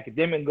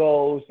academic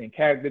goals and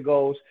character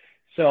goals.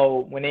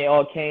 So when they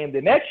all came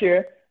the next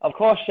year, of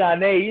course,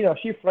 Shanae,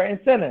 she front and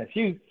center.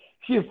 She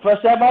was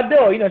fresh at my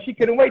door. She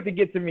couldn't wait to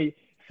get to me.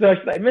 So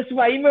she's like, Mr.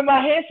 White, you remember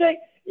my handshake?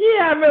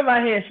 Yeah, I remember my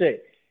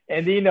handshake.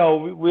 And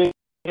then, we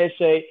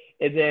handshake.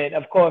 And then,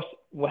 of course,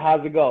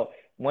 how's it go?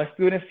 One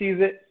student sees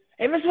it.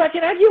 Hey, Mr. White,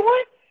 can I get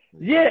one?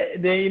 Yeah.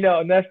 And then,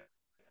 and that's,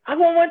 I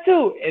want one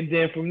too. And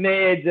then from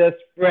there, it just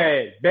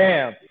spread.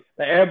 Bam.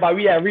 Like everybody,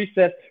 we had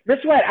recess.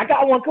 Mr. White, I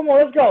got one. Come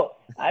on, let's go.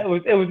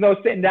 It was no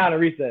sitting down in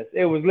recess.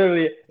 It was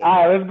literally,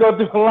 all right, let's go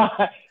through the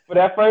line. For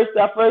that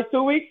first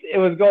 2 weeks, it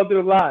was going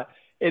through the line.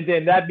 And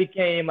then that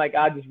became like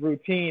our just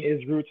routine.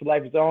 It grew to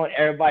life its own.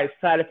 Everybody's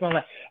excited for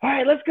like, all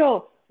right, let's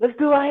go. Let's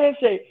do our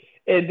handshake.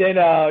 And then,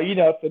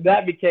 so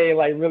that became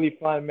like really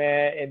fun,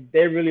 man. And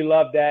they really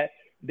loved that.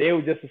 They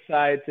were just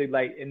decided to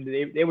like, and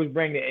they was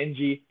bringing the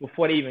energy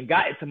before they even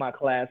got into my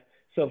class.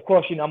 So of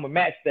course, I'm gonna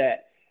match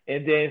that.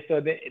 And then,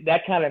 so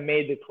that kind of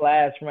made the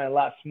class run a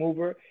lot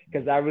smoother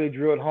because I really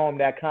drew it home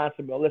that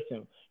concept of,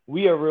 listen,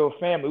 we are a real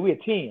family. We a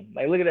team.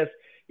 Like, look at us,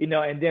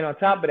 and then on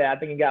top of that, I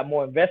think it got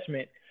more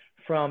investment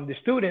from the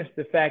students,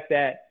 the fact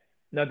that,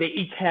 they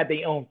each had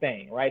their own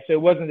thing, right? So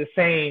it wasn't the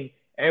same.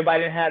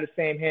 Everybody didn't have the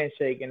same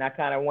handshake. And I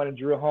kind of wanted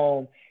to drill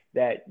home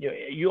that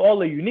you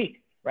all are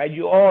unique, right?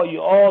 You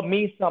all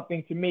mean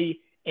something to me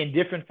in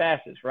different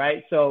facets,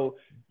 right? So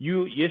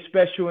you're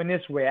special in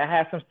this way. I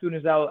had some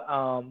students out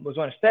was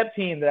on a step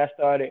team that I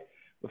started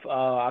with.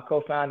 I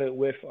co-founded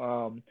with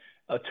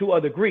two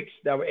other Greeks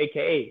that were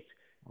AKAs,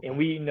 and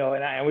we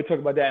and we talk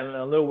about that in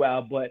a little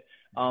while. But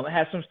I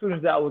had some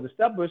students that was a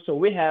stepper, so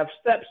we have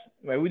steps.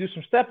 Right, we do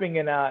some stepping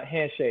in our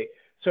handshake.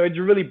 So it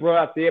just really brought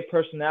out their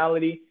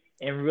personality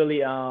and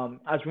really I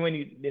was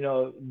really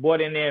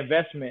brought in their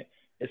investment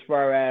as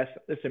far as,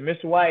 listen,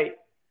 Mr. White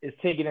is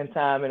taking in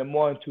time in the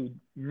morning to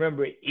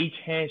remember each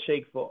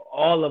handshake for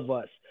all of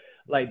us.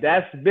 Like,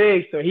 that's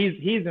big. So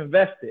he's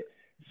invested.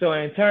 So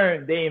in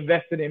turn, they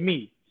invested in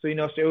me. So,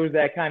 so it was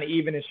that kind of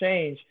even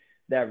exchange,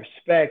 that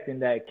respect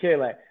and that care.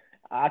 Like,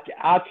 I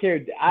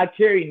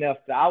care enough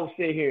that I will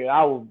sit here.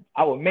 I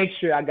will make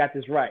sure I got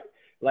this right.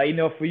 Like,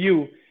 for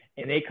you,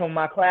 and they come to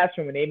my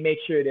classroom and they make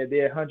sure that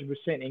they're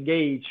 100%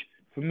 engaged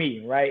for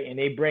me, right? And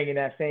they bring in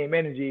that same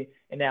energy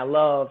and that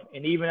love,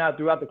 and even out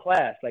throughout the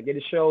class. Like,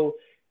 it showed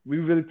we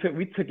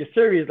took it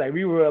serious. Like,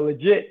 we were a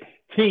legit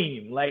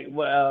team. Like,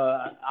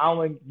 I don't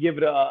want to give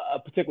it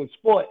a particular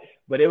sport,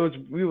 but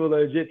we were a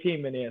legit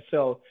team in there.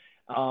 So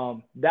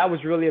that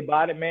was really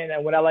about it, man.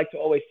 And what I like to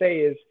always say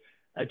is,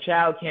 a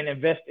child can't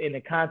invest in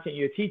the content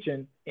you're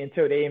teaching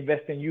until they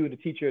invest in you, the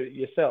teacher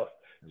yourself.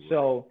 Right.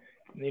 So,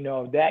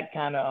 that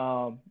kind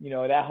of,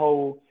 that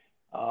whole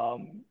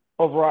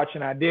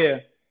overarching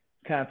idea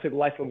kind of took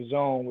life of its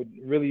own with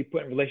really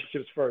putting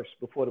relationships first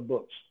before the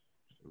books.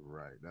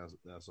 Right.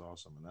 That's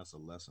awesome. And that's a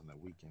lesson that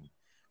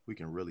we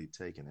can really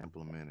take and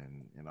implement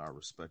in our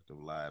respective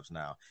lives.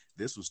 Now,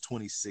 this was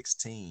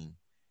 2016.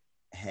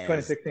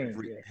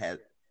 2016.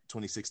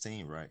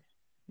 2016, right?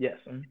 Yes.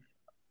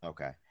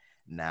 Okay.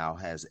 Now,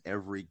 have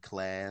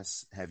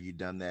you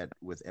done that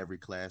with every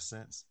class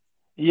since?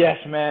 Yes,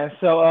 man.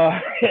 So,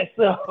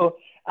 so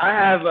I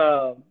have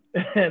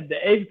the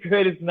eighth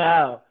graders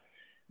now.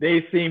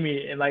 They see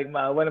me and like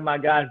my one of my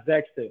guys,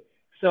 Dexter.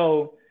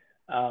 So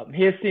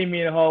he'll see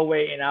me in the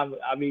hallway, and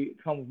I'll be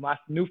come with my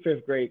new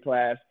fifth grade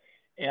class,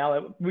 and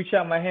I'll like, reach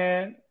out my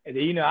hand, and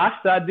then I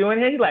start doing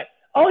it. He's like,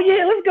 "Oh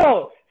yeah, let's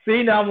go." So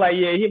I'm like,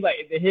 "Yeah." He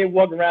like, and he'll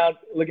walk around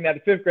looking at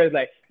the fifth graders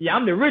like, "Yeah,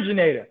 I'm the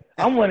originator.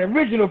 I'm one of the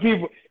original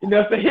people."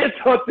 So he'll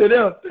talk to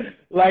them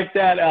like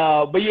that.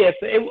 But yeah,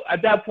 so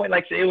at that point,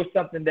 like I said, it was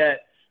something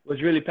that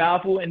was really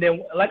powerful. And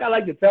then, like I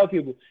like to tell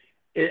people,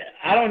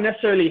 I don't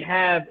necessarily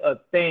have a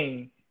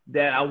thing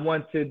that I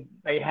want to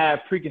have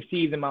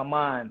preconceived in my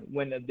mind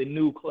when the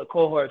new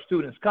cohort of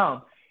students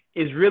come.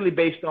 Is really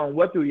based on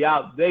what do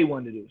y'all they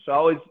want to do. So I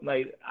always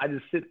I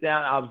just sit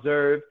down, I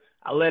observe,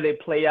 I let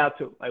it play out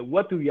to like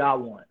what do y'all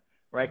want,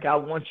 right? I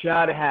want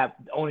y'all to have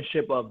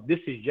ownership of this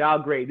is y'all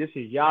grade, this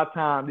is y'all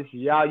time, this is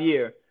y'all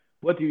year.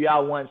 What do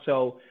y'all want?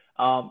 So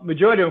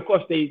majority, of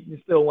course, they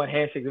still want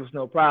handshakes. There was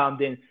no problem.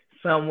 Then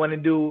some want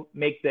to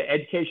make the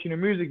education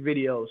and music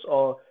videos,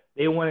 or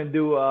they want to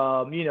do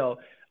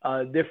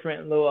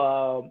different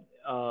little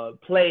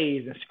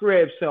plays and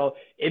scripts. So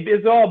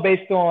it's all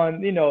based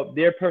on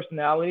their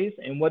personalities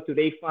and what do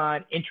they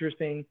find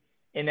interesting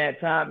in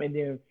that time, and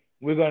then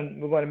we're going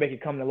to make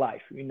it come to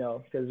life.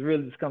 Because it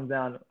really just comes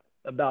down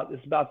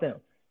it's about them.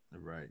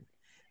 Right.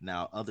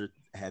 Now,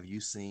 have you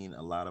seen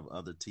a lot of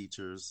other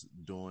teachers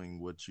doing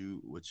what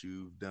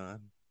you've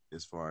done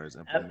as far as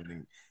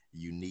implementing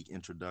unique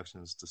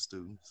introductions to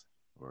students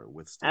or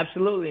with students?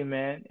 Absolutely,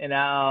 man. And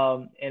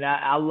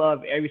I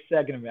love every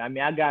second of it. I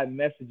mean, I got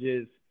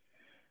messages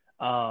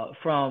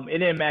from it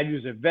didn't matter if you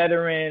was a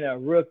veteran, a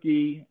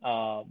rookie,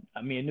 a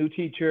new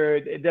teacher.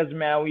 It doesn't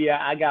matter.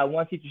 I got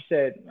one teacher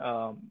said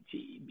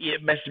she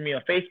messaged me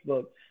on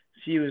Facebook.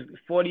 She was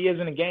 40 years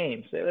in the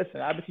game. Said,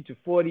 listen, I've been teaching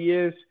 40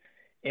 years,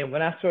 and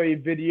when I saw your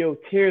video,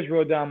 tears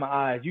rolled down my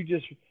eyes. You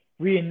just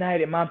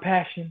reignited my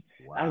passion.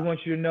 Wow. I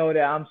want you to know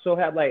that I'm so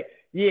happy. Like,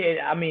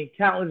 yeah, I mean,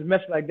 countless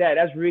messages like that.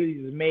 That's really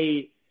just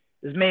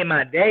made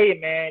my day,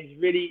 man.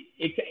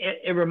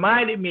 It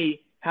reminded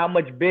me how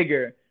much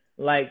bigger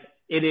like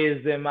it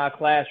is in my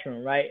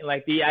classroom, right?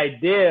 Like the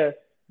idea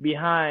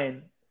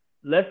behind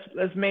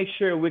let's make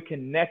sure we're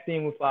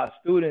connecting with our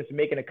students,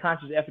 making a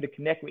conscious effort to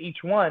connect with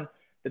each one,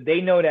 that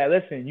they know that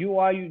listen, you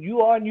are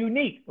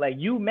unique, like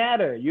you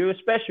matter, you're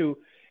special.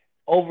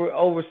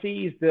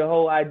 Oversees the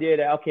whole idea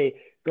that okay,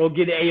 go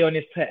get an A on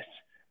this test,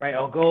 right?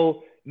 Or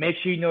go make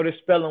sure you know the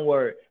spelling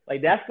word.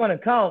 Like that's gonna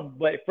come,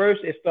 but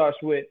first it starts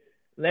with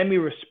let me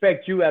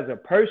respect you as a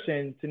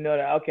person to know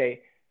that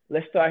okay,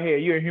 let's start here.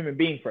 You're a human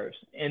being first,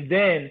 and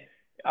then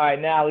all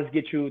right, now let's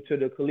get you to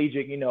the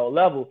collegiate,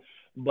 level.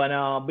 But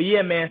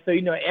yeah, man. So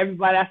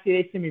everybody I see,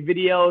 they send me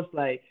videos.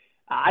 Like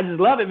I just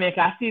love it, man.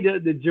 'Cause I see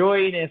the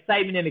joy and the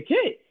excitement in the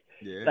kids.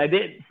 Yeah.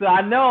 So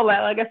I know,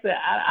 like I said,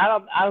 I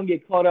don't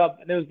get caught up.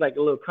 And there was like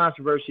a little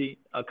controversy.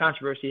 A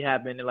controversy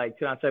happened in like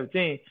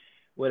 2017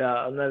 with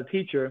another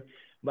teacher.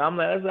 But I'm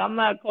like, listen, I'm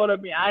not caught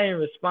up in. I didn't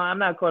respond. I'm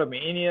not caught up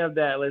in any of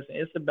that. Listen,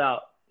 it's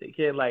about the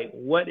kid. Like,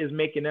 what is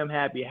making them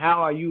happy?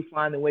 How are you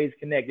finding ways to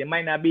connect? It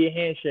might not be a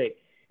handshake.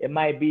 It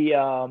might be,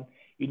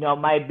 it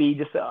might be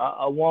just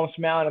a warm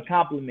smile and a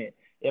compliment.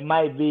 It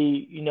might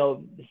be,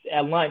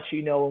 at lunch,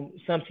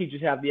 some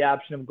teachers have the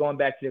option of going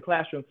back to the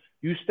classroom.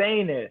 You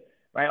staying there,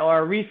 right?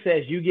 Or at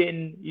recess, you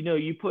getting,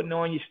 you putting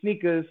on your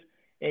sneakers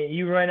and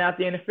you run out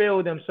there in the field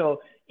with them.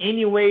 So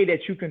any way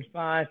that you can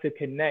find to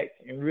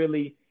connect and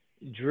really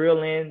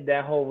drill in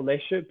that whole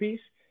relationship piece,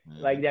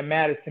 like that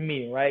matters to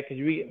me, right?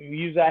 Because we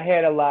use our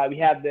head a lot. We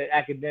have the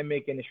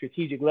academic and the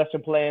strategic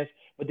lesson plans,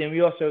 but then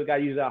we also got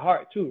to use our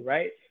heart too,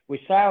 right?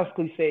 Which sounds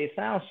cliche, it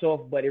sounds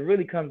soft, but it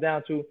really comes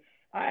down to,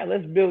 all right,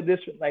 let's build this.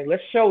 Like,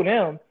 let's show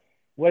them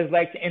what it's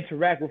like to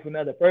interact with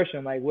another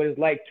person, like what it's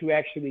like to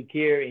actually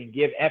care and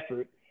give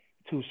effort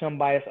to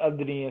somebody else other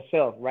than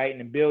yourself, right?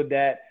 And build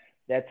that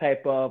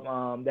type of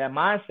that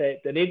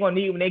mindset that they're gonna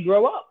need when they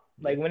grow up.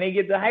 Like when they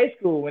get to high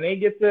school, when they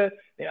get to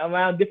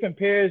around different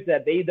peers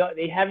that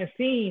they haven't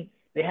seen,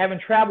 they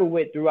haven't traveled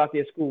with throughout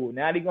their school.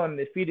 Now they're going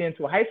to feed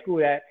into a high school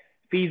that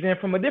feeds in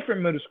from a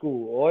different middle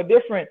school or a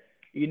different,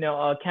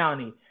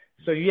 county.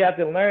 So you have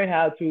to learn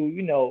how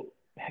to,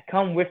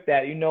 come with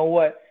that. You know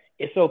what?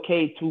 It's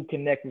okay to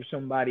connect with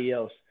somebody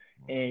else.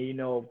 And,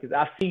 because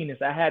I've seen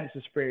this, I had this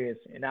experience,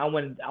 and I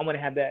want to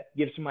have that,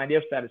 give somebody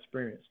else that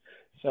experience.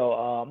 So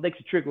I think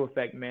it's a trickle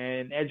effect,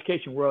 man.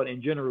 Education world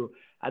in general,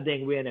 I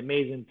think we're in an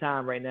amazing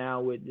time right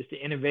now with just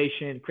the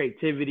innovation,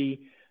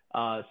 creativity,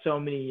 so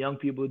many young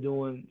people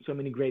doing so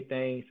many great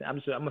things. I'm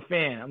a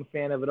fan. I'm a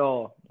fan of it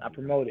all. I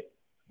promote it.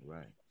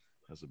 Right.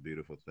 That's a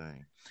beautiful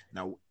thing.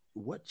 Now,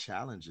 what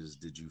challenges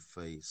did you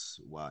face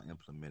while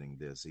implementing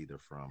this, either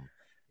from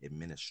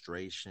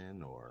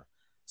administration or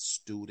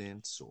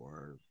students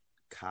or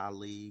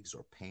colleagues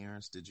or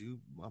parents? Did you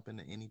bump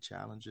into any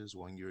challenges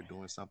when you were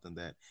doing something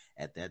that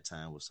at that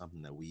time was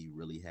something that we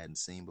really hadn't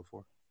seen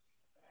before?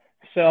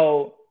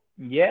 So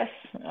Yes.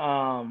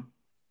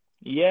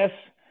 Yes.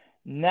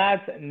 Not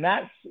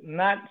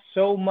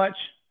so much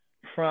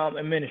from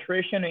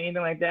administration or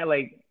anything like that.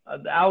 Like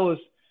I was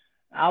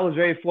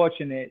very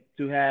fortunate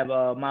to have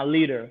my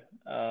leader,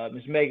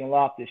 Miss Megan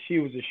Loftus. She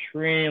was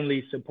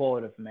extremely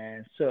supportive,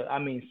 man. So I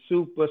mean,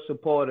 super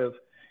supportive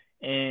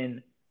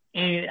in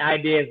any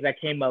ideas that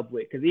I came up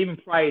with. Because even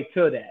prior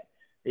to that,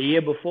 the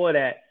year before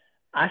that,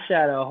 I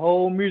shot a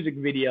whole music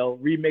video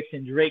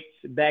remixing Drake's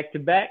Back to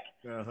Back.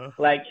 Uh-huh.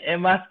 Like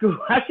in my school,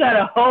 I shot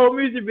a whole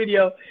music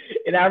video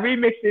and I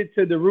remixed it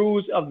to the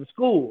rules of the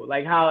school,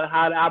 like how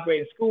to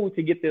operate in school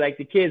to get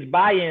the kids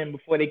buy-in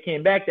before they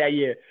came back that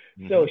year.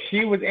 Mm-hmm. So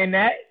she was in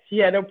that. She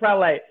had no problem.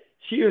 Like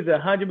she was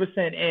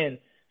 100% in.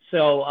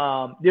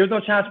 So there was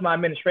no challenge for my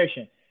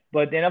administration.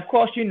 But then of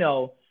course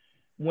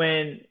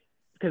when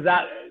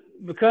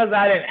because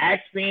I didn't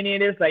ask for any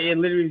of this, like it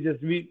literally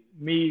just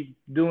me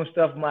doing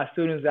stuff with my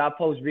students. I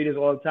post videos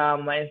all the time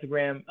on my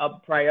Instagram.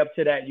 Probably up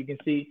to that, you can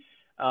see.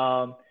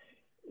 Um,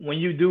 when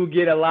you do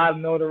get a lot of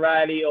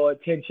notoriety or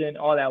attention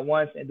all at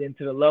once, and then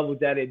to the levels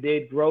that it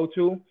did grow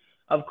to,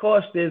 of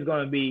course there's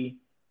going to be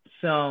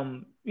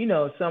some,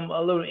 some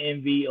a little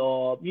envy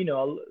or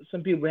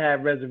some people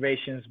have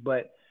reservations.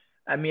 But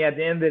I mean, at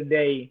the end of the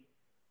day,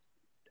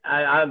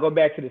 I go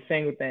back to the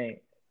single thing.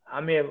 I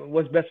mean,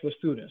 what's best for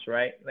students,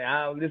 right?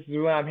 This is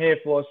what I'm here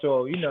for.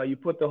 So, you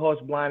put the horse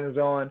blinders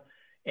on,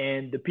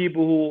 and the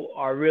people who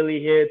are really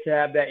here to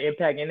have that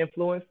impact and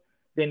influence,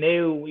 then they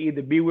will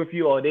either be with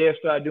you or they'll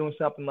start doing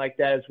something like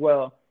that as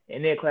well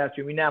in their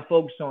classroom. We're not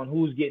focused on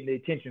who's getting the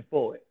attention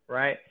for it,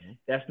 right? Mm-hmm.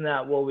 That's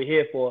not what we're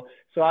here for.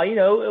 So, it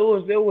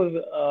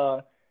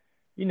was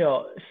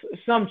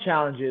some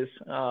challenges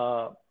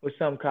with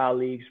some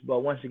colleagues, but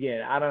once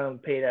again, I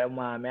don't pay that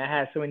mind, man. I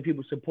had so many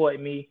people support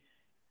me.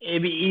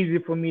 It'd be easy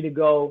for me to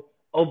go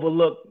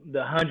overlook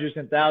the hundreds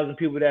and thousands of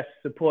people that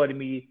supported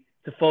me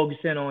to focus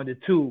in on the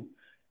two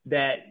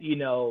that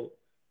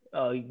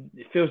uh,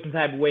 feel some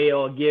type of way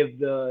or give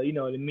the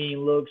mean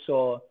looks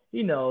or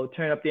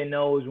turn up their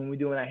nose when we're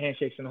doing our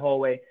handshakes in the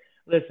hallway.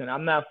 Listen,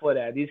 I'm not for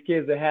that. These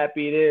kids are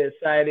happy, they're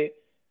excited.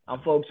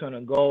 I'm focused on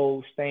a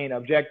goal, staying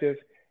objective,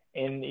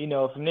 and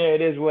from there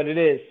it is what it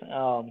is.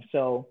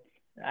 So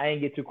I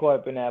ain't get too caught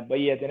up in that.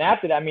 But yeah, then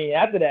after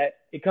that,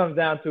 it comes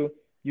down to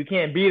you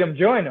can't beat them,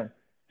 join them.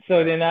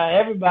 So then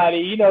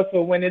everybody,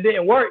 so when it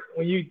didn't work,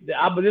 the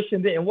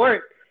opposition didn't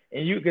work,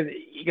 and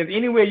because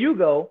anywhere you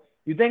go,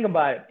 you think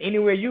about it,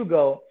 anywhere you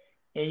go,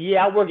 and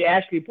yeah, I work at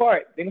Ashley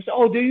Park. They can say,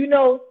 oh, do you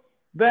know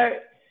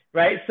that?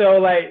 Right. So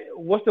like,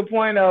 what's the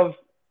point of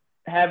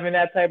having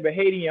that type of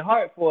hate in your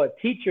heart for a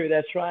teacher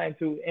that's trying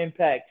to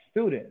impact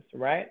students,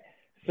 right?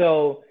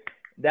 So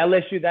that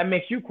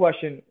makes you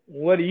question,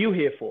 what are you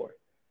here for?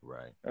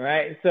 Right. All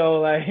right.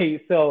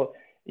 So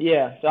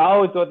yeah. So I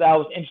always thought that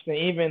was interesting,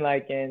 even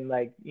like in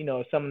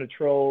some of the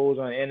trolls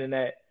on the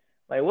internet.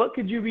 Like, what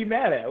could you be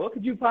mad at? What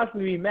could you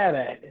possibly be mad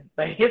at?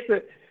 Like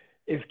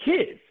it's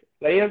kids.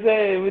 Like I'm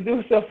saying, we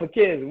do stuff for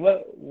kids.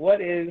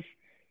 What's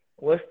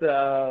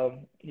the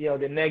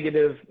the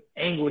negative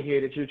angle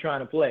here that you're trying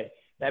to play?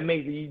 That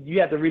makes you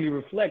have to really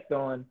reflect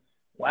on,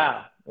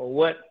 wow,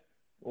 what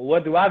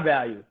do I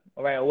value?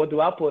 All right, or what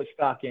do I put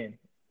stock in?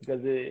 Because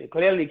it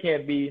clearly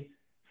can't be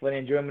for the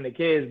enjoyment of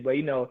kids. But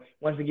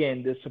once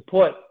again, the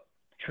support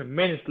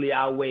tremendously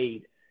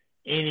outweighed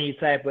any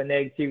type of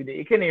negativity.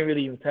 It couldn't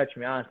really even touch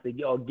me,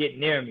 honestly, or get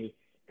near me,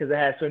 because I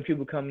had certain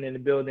people coming in the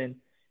building,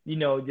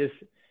 just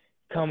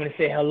coming to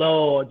say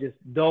hello or just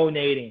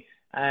donating.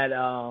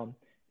 I'm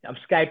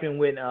Skyping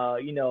with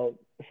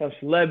some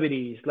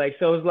celebrities. Like,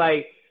 so it's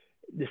like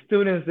the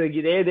students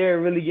they're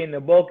really getting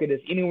the bulk of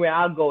this. Anywhere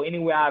I go,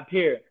 anywhere I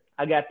appear,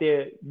 I got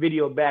their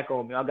video back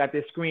on me. I got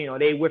their screen, or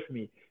they with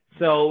me.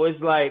 So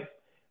it's like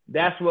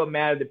that's what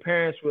mattered. The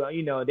parents were,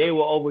 they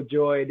were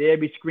overjoyed.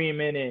 They'd be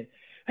screaming and,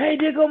 hey,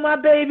 there go my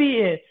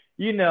baby, and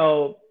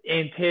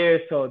in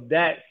tears. So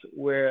that's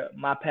where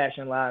my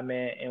passion lied,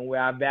 man, and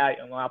where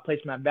I place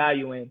my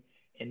value in,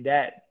 and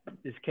that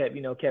just kept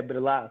it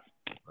alive.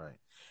 Right.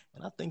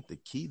 And I think the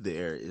key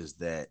there is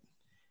that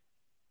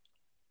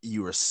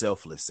you are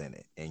selfless in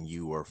it and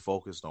you are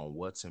focused on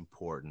what's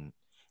important,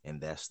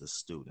 and that's the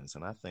students.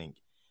 And I think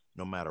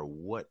no matter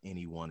what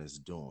anyone is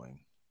doing,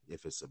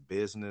 if it's a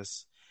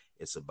business,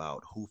 it's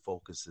about who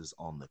focuses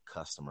on the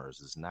customers.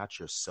 It's not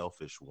your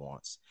selfish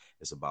wants.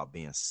 It's about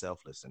being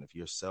selfless. And if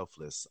you're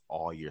selfless,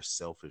 all your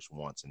selfish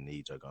wants and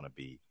needs are going to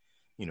be,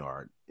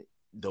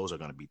 those are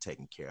going to be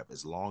taken care of,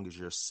 as long as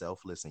you're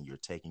selfless and you're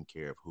taking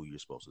care of who you're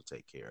supposed to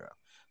take care of.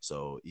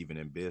 So even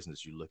in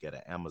business, you look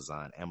at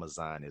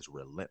Amazon is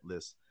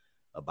relentless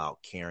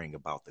about caring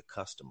about the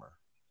customer.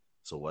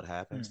 So what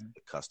happens? Mm-hmm.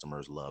 The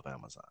customers love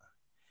Amazon.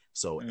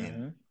 So,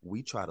 and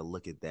we try to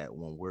look at that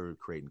when we're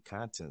creating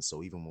content.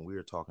 So even when we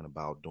were talking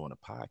about doing a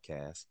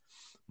podcast,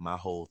 my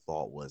whole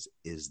thought was,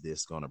 is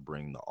this going to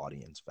bring the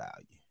audience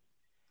value?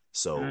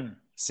 So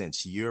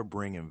since you're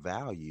bringing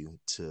value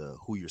to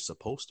who you're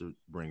supposed to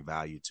bring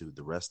value to,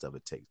 the rest of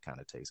it takes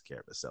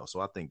care of itself.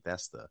 So I think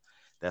that's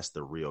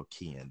the real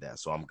key in that.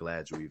 So I'm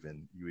glad you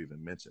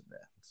even mentioned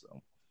that.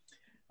 So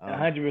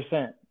 100%.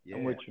 I'm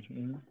Yeah, with you.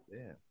 Mm-hmm.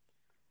 yeah.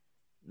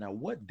 Now,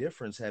 what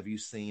difference have you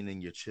seen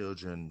in your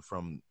children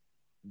from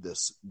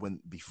this when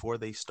before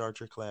they start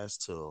your class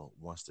till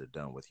once they're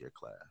done with your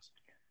class?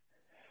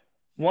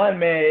 One,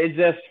 man, it's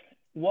just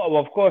well,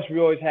 of course we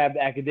always have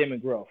the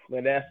academic growth.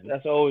 Like Mhm.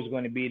 that's always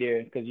going to be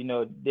there because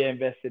they're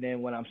invested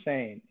in what I'm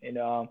saying. And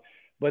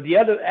but the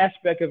other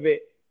aspect of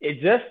it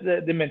is just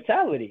the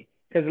mentality.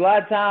 Because a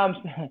lot of times,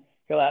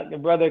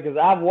 brother, because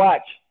I've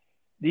watched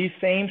these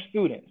same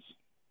students,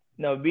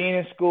 being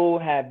in school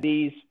have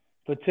these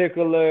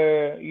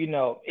particular,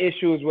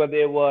 issues, whether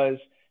it was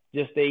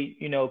just they,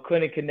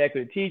 couldn't connect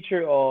with a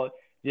teacher or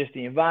just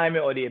the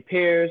environment or their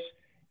peers.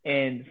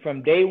 And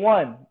from day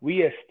one,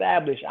 we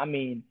established. I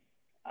mean,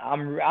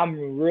 I'm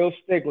a real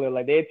stickler.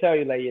 Like they tell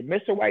you, like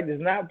Mr. White does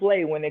not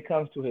play when it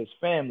comes to his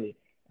family.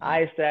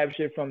 I established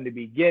it from the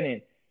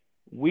beginning.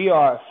 We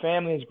are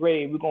family is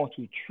great. We're going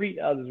to treat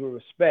others with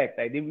respect.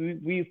 Like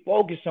we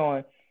focus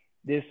on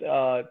this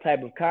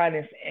type of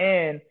kindness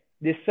and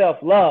this self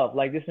love,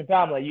 like this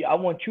empowerment. Like I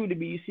want you to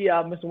be. You see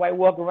how Mr. White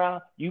walk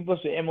around? You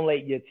supposed to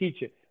emulate your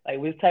teacher. Like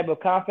with this type of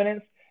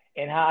confidence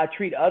and how I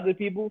treat other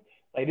people.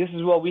 Like this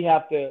is what we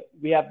have to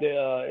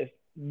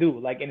do.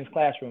 Like in this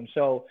classroom.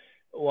 So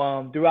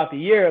throughout the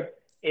year,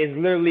 it's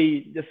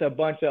literally just a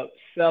bunch of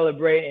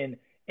celebrating,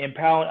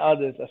 empowering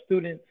others. A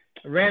student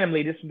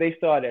randomly, they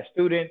started a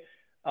student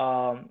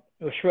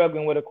was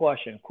struggling with a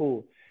question.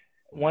 Cool.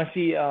 Once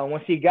he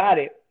got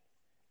it,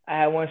 I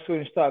had one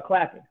student start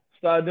clapping,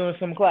 start doing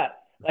some clap.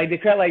 Like they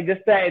clap like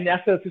just that, and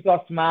I started to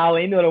start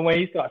smiling. You know the way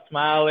you start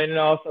smiling and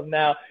all stuff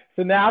now.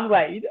 So now I'm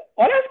like,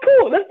 oh, that's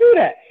cool. Let's do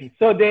that.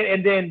 So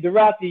then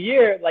throughout the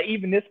year, like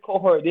even this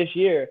cohort this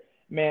year,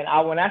 man,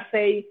 when I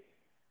say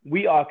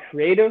we are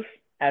creative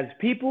as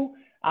people,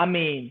 I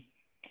mean,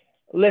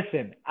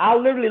 listen, I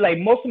literally like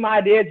most of my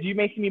ideas you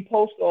may see me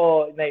post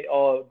or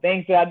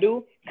things that I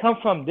do come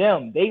from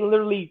them. They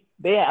literally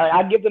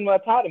I give them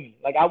autonomy.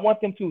 Like I want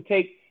them to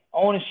take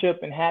ownership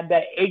and have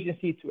that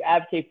agency to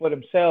advocate for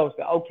themselves.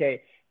 That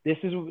okay, this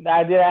is the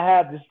idea I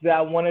have. This is what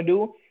I want to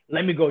do.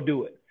 Let me go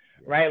do it.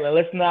 Right? Like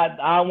let's not.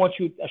 I don't want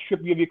you to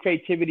strip you of your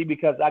creativity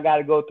because I got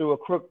to go through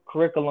a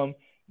curriculum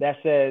that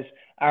says,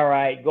 all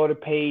right, go to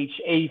page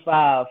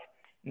 85.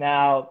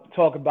 Now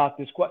talk about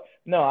this.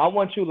 No, I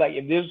want you like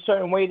if there's a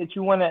certain way that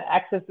you want to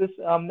access this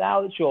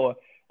knowledge or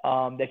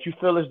that you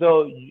feel as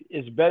though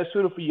it's better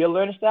suited for your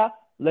learning style.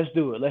 Let's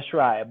do it. Let's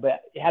try it.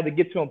 But you have to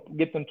get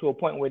them to a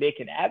point where they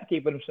can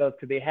advocate for themselves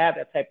because they have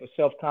that type of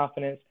self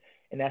confidence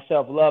and that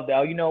self love.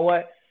 That you know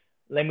what,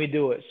 let me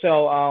do it.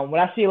 So when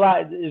I see a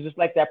lot, it's just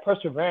like that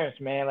perseverance,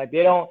 man. Like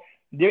there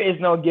is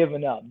no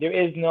giving up. There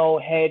is no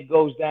head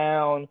goes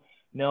down.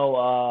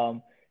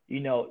 No,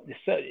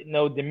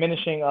 no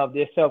diminishing of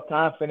their self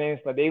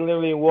confidence. Like they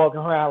literally walk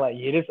around like,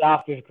 yeah, this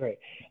outfit is great.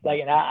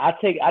 Like, and I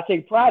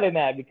take pride in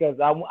that because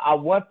I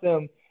want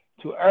them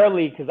to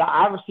early because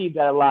I received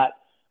that a lot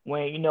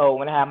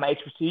when I had my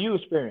HBCU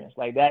experience,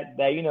 like that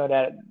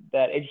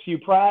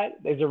HBCU pride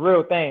is a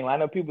real thing. I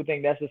know people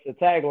think that's just a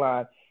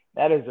tagline.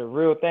 That is a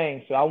real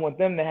thing. So I want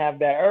them to have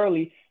that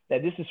early,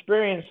 that this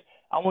experience,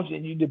 I want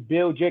you to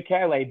build your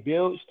character, like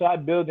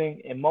start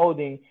building and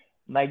molding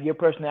like your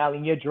personality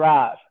and your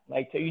drive.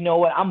 Like, so you know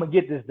what, I'm gonna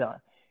get this done.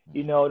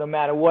 No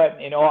matter what,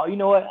 and all. You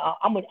know what,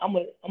 I'm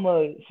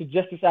gonna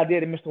suggest this idea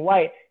to Mr.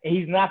 White, and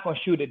he's not gonna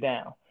shoot it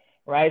down,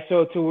 right?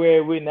 So to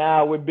where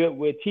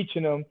we're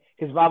teaching them.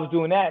 Because if I was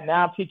doing that,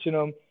 now I'm teaching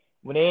them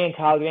when they're in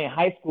college, they're in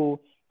high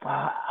school.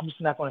 I'm just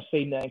not going to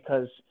say nothing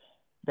because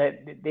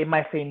that they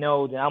might say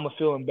no. Then I'm gonna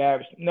feel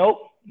embarrassed.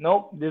 Nope.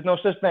 There's no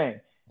such thing.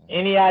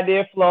 Any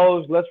idea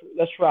flows. Let's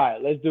try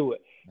it. Let's do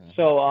it.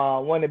 So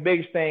one of the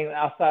biggest things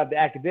outside of the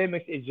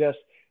academics is just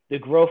the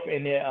growth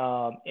in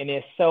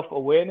their self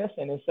awareness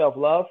and their self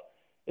love.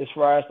 As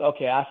far as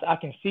okay, I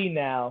can see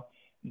now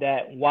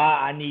that why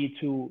I need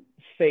to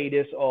say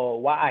this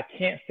or why I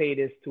can't say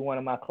this to one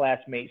of my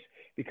classmates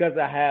because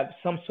I have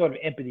some sort of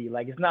empathy.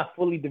 Like it's not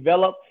fully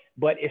developed,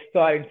 but it's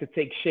starting to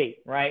take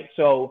shape, right?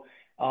 So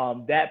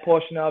that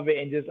portion of it,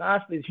 and just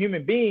honestly, as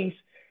human beings,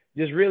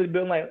 just really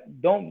being like,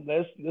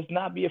 let's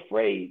not be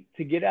afraid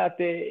to get out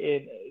there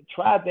and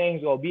try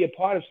things or be a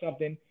part of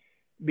something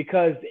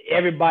because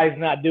everybody's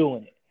not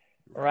doing it,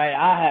 right?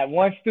 I had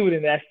one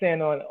student that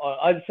stand on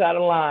other side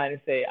of the line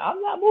and say,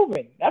 I'm not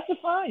moving. That's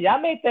fine. Y'all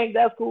may think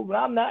that's cool, but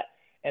I'm not.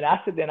 And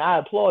I sit there and I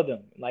applaud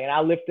them, like, and I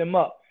lift them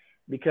up.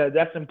 Because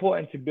that's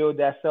important to build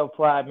that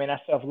self-pride, man,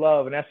 that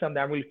self-love. And that's something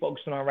I'm really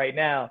focusing on right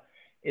now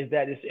is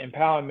that this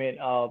empowerment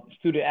of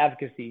student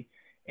advocacy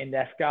and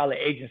that scholar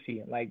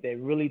agency. Like they're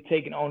really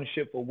taking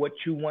ownership for what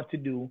you want to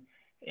do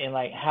and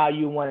like how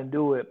you want to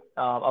do it.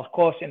 Of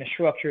course, in a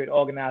structured,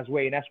 organized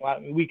way. And that's why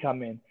we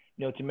come in,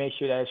 to make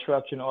sure that it's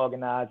structured and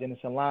organized and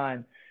it's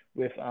aligned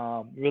with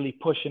really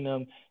pushing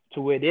them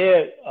to where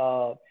they're,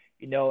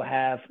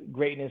 have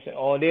greatness in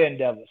all their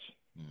endeavors.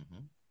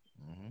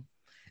 Mm-hmm. Mm-hmm.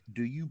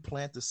 Do you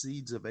plant the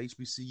seeds of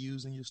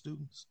HBCUs in your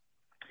students?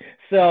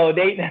 So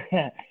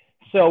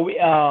we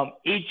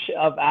each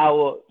of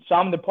so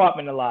I'm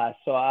departmentalized.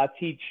 So I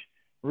teach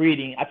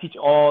reading. I teach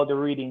all the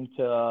reading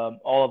to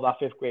all of our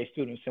fifth grade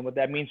students. And what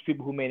that means,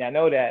 people who may not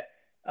know that,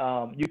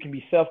 you can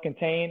be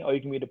self-contained or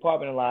you can be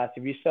departmentalized.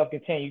 If you're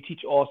self-contained, you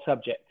teach all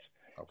subjects.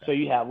 Okay. So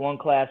you have one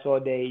class all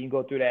day. You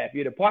go through that. If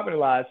you're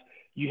departmentalized,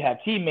 you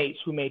have teammates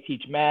who may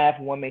teach math,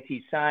 one may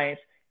teach science,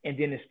 and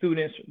then the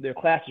students, their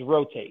classes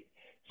rotate.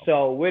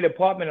 So we're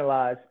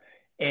departmentalized,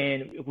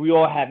 and we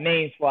all have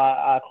names for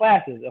our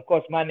classes. Of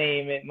course, my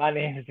name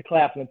is the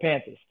Claflin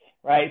Panthers,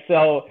 right?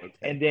 So, Okay.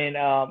 and then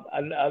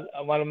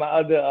one of my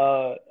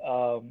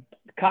other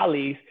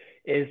colleagues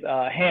is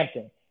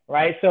Hampton,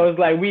 right? So it's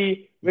like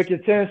we're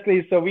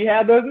continuously, so we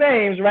have those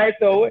names, right?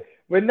 So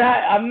I'm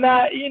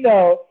not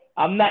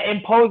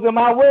imposing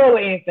my will or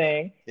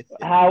anything.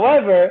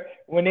 However,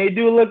 when they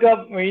do look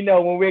up, when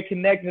we're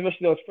connecting,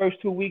 especially those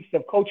first 2 weeks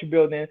of culture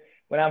building,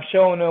 when I'm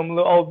showing them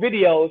little old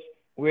videos,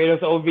 where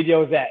those old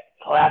videos at?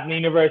 Claflin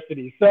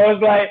University. So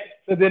it's like,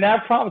 so then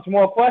that prompts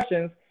more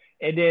questions.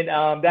 And then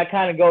that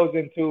kind of goes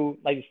into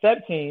like the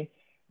STEP team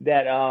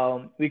that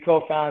we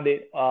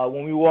co-founded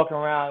when we walk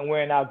around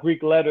wearing our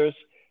Greek letters.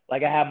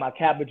 Like I have my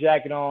Kappa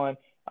jacket on.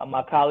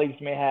 My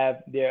colleagues may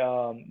have their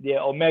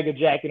Omega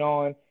jacket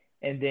on,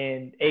 and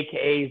then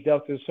AKAs,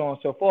 Deltas, so on and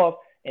so forth.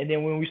 And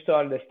then when we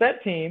started the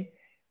STEP team,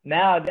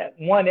 now that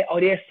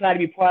they're excited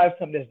to be part of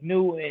something that's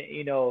new,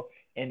 and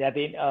and that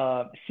they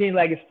seem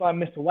like it's fun.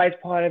 Mr. White's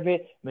part of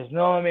it, Ms.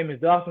 Norman,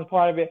 Ms. Dawson's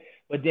part of it.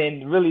 But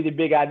then really the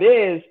big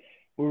idea is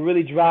we're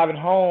really driving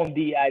home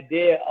the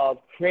idea of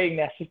creating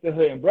that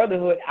sisterhood and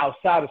brotherhood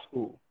outside of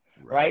school,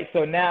 right?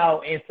 So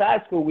now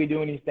inside school we're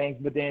doing these things,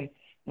 but then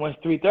once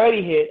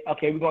 3:30 hit,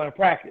 okay, we're going to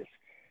practice.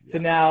 Yeah. So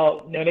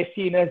now they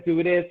see us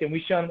do this, and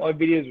we show them all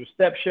videos with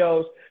step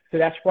shows. So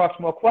that sparks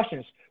more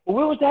questions. Well,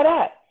 where was that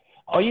at?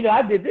 Oh,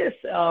 I did this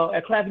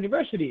at Claflin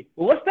University.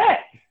 Well, what's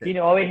that?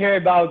 All they hear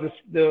about is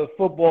the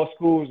football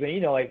schools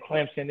and, like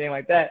Clemson and things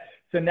like that.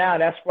 So now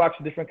that sparks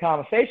a different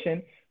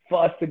conversation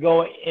for us to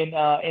go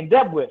in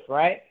depth with,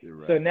 right?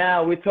 Right. So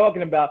now we're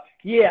talking about,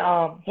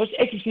 what's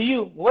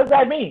HBCU? What does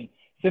that mean?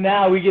 So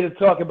now we get to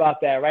talk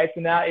about that, right?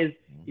 So now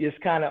it's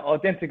kind of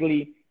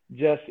authentically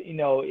just,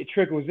 it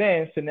trickles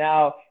in. So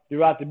now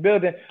throughout the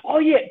building, oh,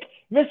 yeah,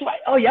 Mr.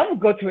 White, oh, yeah, I'm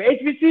going to go to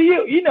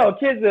HBCU.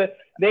 Kids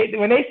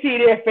when they see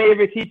their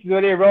favorite teachers or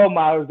their role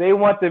models, they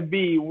want to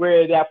be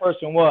where that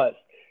person was.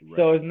 Right.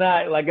 So it's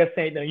not like us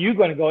saying, no, you're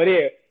going to go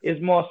there. It's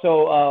more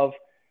so of,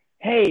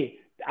 hey,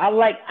 I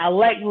like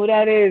who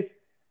that is.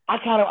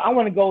 I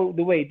want to go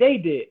the way they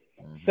did.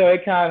 Mm-hmm. So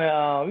it kind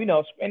of,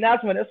 and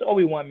that's all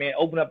we want, man.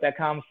 Open up that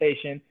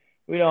conversation.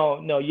 We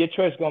don't know your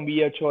choice is going to be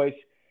your choice,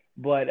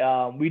 but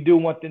we do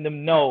want them to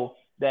know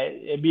that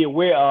and be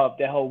aware of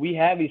that. We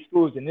have these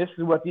schools, and this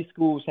is what these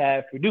schools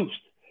have produced.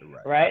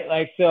 Right?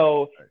 Like,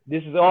 so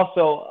this is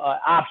also an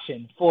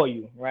option for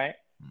you, right?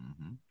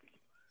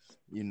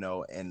 Mm-hmm.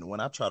 And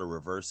when I try to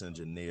reverse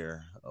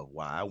engineer of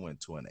why I went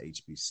to an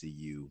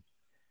HBCU,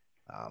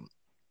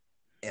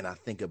 and I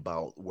think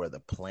about where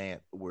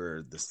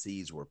the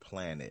seeds were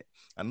planted,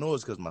 I know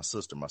it's because my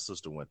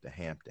sister went to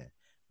Hampton,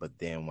 but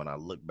then when I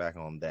look back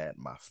on that,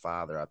 my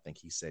father, I think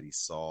he said he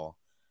saw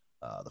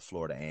the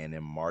Florida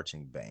A&M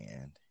marching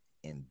band,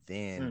 and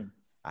then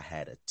I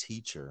had a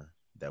teacher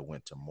that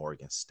went to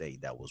Morgan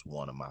State that was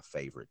one of my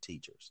favorite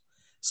teachers.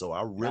 So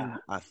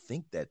I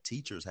think that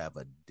teachers have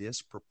a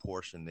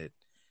disproportionate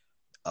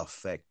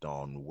effect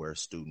on where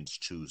students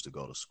choose to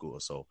go to school.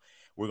 So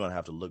we're going to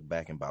have to look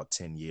back in about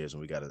 10 years, and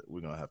we're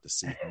going to have to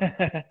see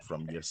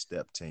from your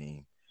STEP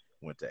team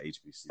went to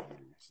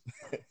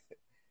HBCUs.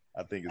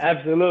 I think it's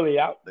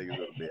absolutely. I think it's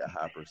going to be a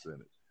high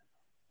percentage.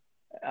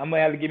 I'm going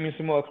to have to give me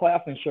some more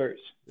Claflin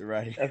shirts.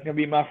 Right. That's going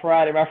to be my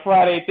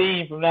Friday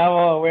theme from now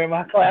on, wearing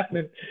my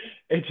Claflin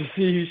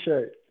HBCU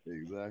shirt.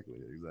 Exactly.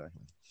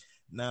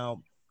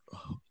 Now,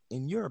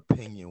 in your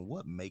opinion,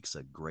 what makes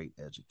a great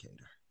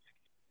educator?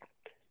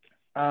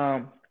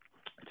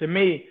 To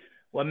me,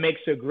 what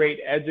makes a great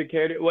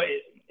educator,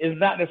 it's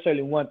not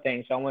necessarily one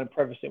thing, so I want to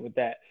preface it with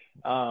that.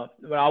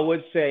 But I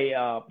would say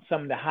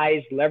some of the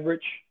highest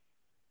leverage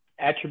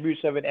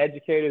attributes of an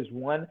educator is,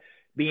 one,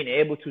 being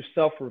able to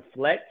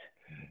self-reflect,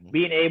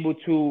 being able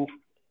to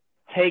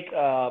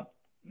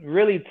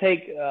really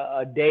take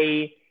a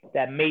day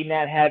that may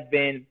not have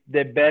been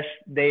the best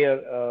day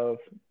of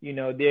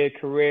their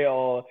career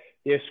or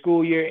their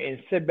school year,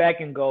 and sit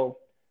back and go,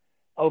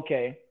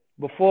 okay,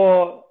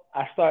 before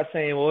I start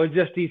saying, well, it's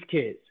just these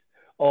kids,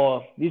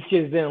 or these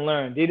kids didn't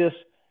learn, they're just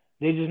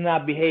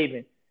not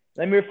behaving.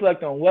 Let me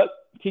reflect on what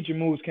teacher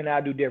moves can I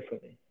do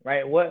differently,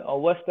 right?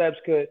 What steps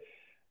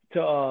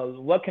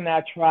what can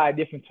I try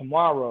different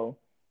tomorrow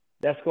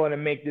that's going to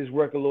make this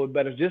work a little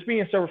better? Just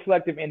being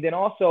self-reflective, and then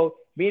also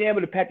being able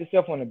to pat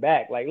yourself on the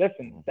back. Like,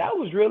 listen, that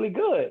was really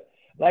good.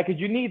 Like,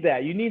 because you need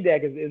that. You need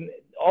that, because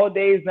all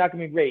days not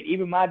going to be great.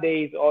 Even my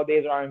days, all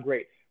days aren't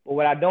great. But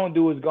what I don't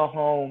do is go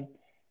home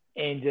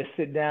and just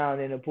sit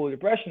down in a pool of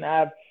depression.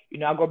 I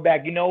go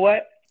back, you know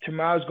what?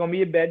 Tomorrow's going to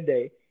be a bad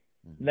day.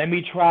 Let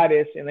me try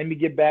this and let me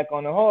get back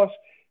on the horse,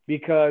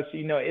 because,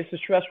 it's a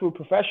stressful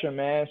profession,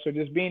 man. So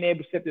just being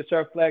able to sit there,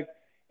 self-reflect,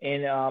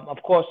 and,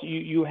 of course,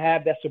 you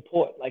have that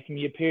support, like from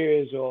your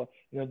peers or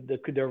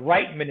the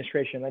right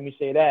administration, let me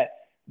say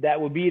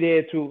that will be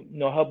there to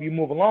help you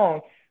move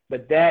along.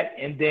 But that,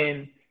 and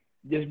then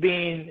just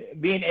being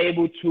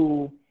able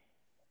to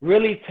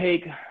really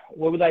take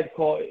what we like to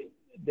call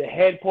the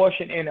head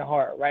portion and the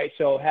heart, right?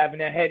 So having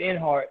that head and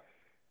heart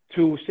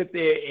to sit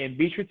there and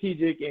be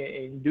strategic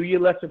and do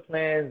your lesson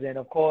plans, and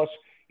of course,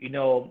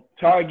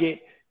 target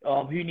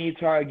who you need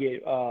to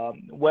target,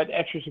 what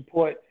extra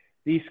support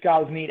these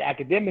scholars need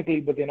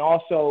academically, but then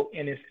also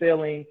in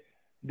instilling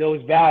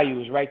those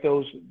values, right?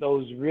 Those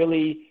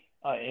really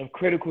and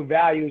critical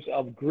values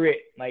of grit,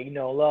 like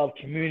love,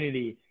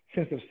 community,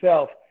 sense of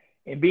self,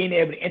 and being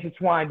able to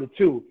intertwine the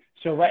two.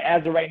 So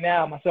as of right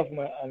now, myself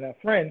and a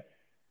friend,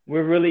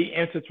 we're really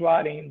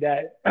intertwining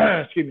that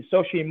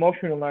social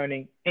emotional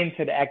learning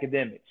into the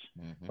academics,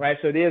 right?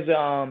 So there's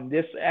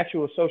this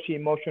actual social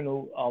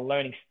emotional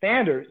learning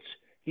standards.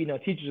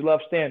 Teachers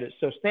love standards.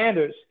 So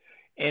standards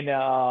in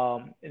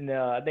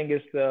I think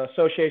it's the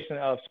Association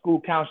of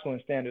School Counseling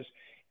Standards,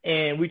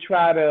 and we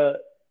try to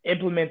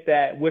implement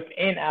that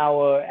within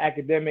our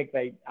academic.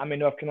 Like I'm in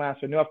North Carolina,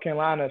 so North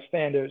Carolina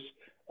standards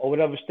or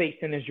whatever state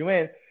standards you're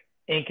in,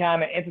 and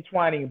kind of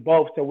intertwining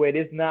both to where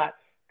it's not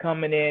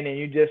coming in and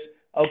you just,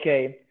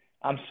 okay,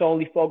 I'm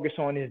solely focused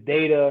on this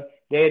data,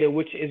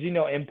 which is,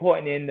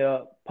 important in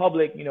the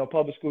public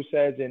school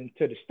settings and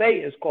to the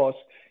state, of course.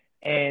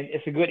 And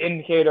it's a good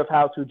indicator of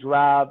how to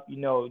drive,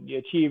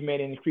 the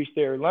achievement and increase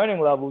their learning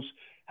levels.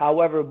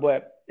 However,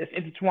 but it's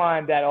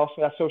intertwined that also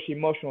that social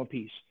emotional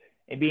piece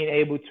and being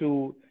able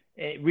to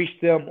reach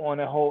them on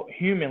a whole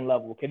human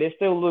level, because they're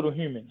still little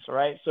humans,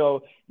 right?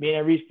 So being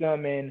able to reach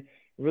them and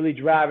really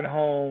driving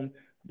home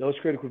those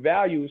critical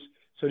values.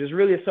 So there's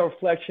really a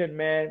self-reflection,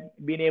 man,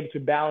 being able to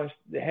balance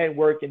the head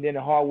work and then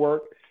the hard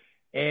work.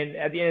 And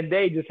at the end of the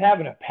day, just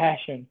having a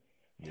passion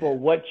for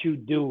what you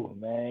do,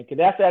 man. Because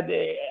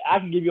I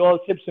can give you all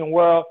the tips in the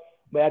world,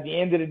 but at the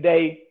end of the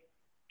day,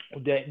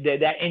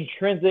 that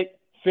intrinsic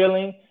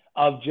feeling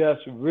of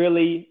just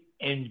really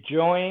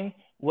enjoying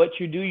what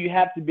you do, you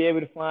have to be able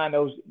to find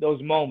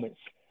those moments,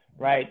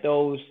 right?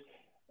 Those,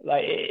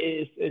 like,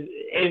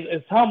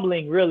 it's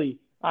humbling, really.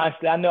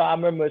 Honestly, I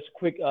remember a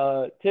quick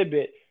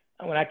tidbit.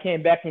 When I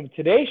came back from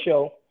Today's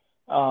Show,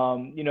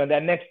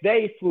 that next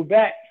day, flew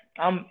back.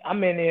 I'm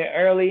in there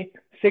early,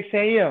 6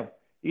 a.m.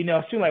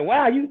 So like,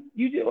 wow, you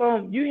here?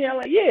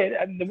 Like,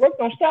 yeah, the work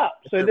don't stop.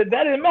 So that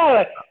doesn't matter.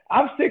 Like,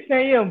 I'm 6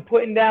 a.m.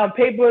 putting down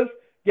papers,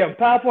 getting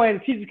PowerPoint.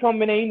 The teacher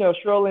coming in,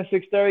 strolling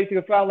 6:30 to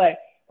the front. Like,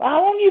 well,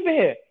 how long you been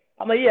here?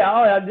 I'm like,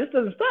 yeah, this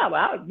doesn't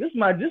stop. This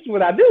is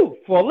what I do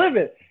for a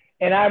living.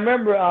 And I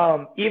remember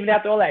even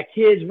after all that,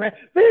 kids ran,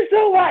 but it's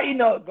so white,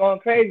 going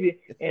crazy.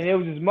 And there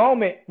was this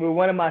moment where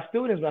one of my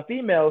students, my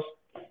females,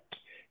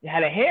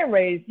 had a hand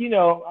raised.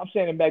 I'm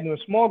standing back doing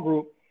a small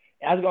group.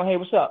 And I was going, hey,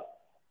 what's up?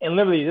 And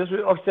literally, this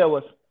was said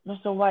was,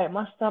 Mr. White,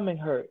 my stomach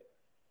hurt.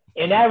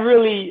 And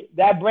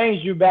that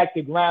brings you back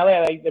to ground,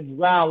 like the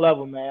ground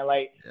level, man.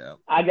 Like,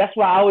 that's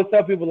why I always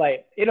tell people,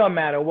 like, it don't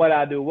matter what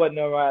I do, what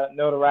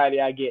notoriety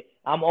I get.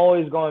 I'm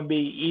always going to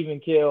be even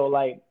keel,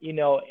 like, and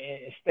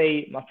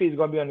my feet are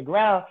going to be on the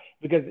ground,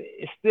 because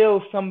it's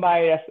still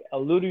somebody that's a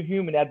little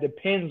human that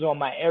depends on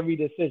my every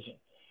decision,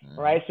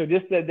 right? So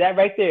just that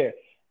right there,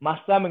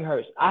 my stomach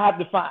hurts. I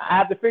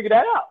have to figure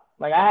that out.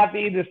 Like, I have to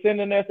either send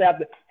a nurse, I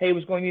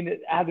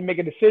have to make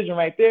a decision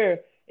right there.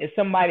 Is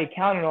somebody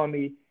counting on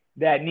me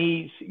that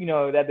needs,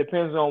 that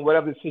depends on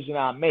whatever decision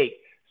I make.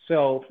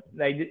 So,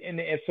 like, and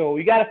so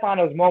you got to find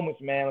those moments,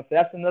 man. So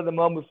that's another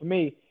moment for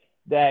me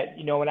that,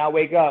 when I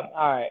wake up,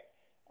 all right,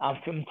 I'm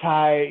feeling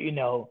tired,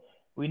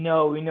 we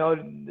know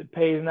the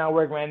pay is not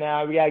working right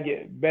now. We got to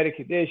get better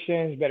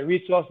conditions, better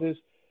resources.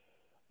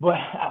 But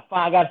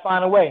I got to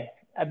find a way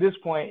at this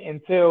point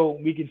until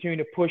we continue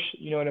to push,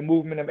 the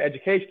movement of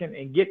education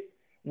and get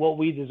what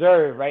we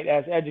deserve, right,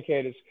 as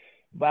educators.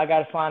 But I got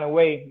to find a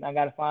way. I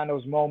got to find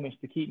those moments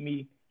to keep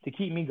me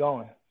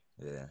going.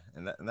 Yeah,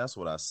 and that's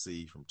what I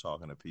see from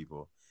talking to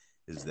people,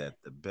 is that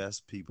the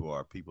best people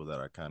are people that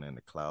are kind of in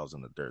the clouds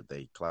and the dirt.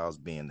 Clouds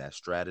being that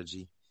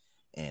strategy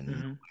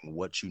and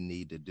what you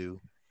need to do,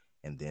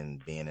 and then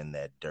being in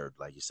that dirt,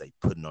 like you say,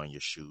 putting on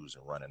your shoes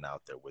and running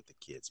out there with the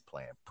kids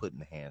playing, putting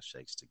the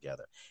handshakes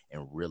together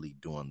and really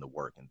doing the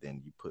work. And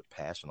then you put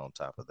passion on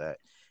top of that.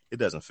 It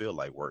doesn't feel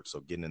like work. So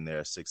getting in there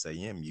at 6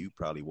 a.m., you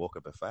probably woke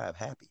up at 5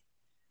 happy.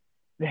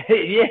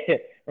 Yeah,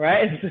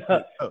 right.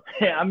 So,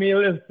 I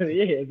mean, yeah,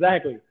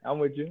 exactly. I'm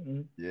with you.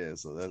 Mm-hmm. Yeah,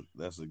 so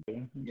that's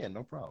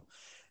no problem.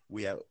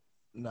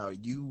 Now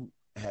you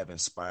have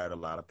inspired a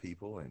lot of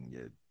people, and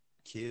your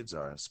kids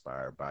are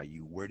inspired by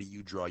you. Where do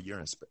you draw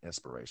your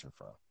inspiration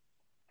from?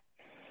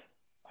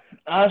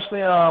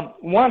 Honestly,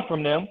 one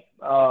from them.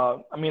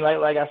 I mean,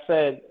 like I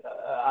said,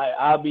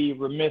 I'll be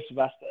remiss if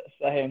I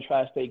sit here and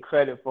try to take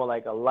credit for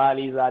like a lot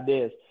of these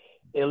ideas.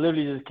 It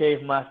literally just came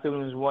from my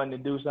students wanting to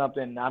do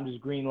something, and I'm just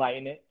green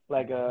lighting it,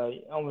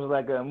 almost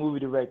like a movie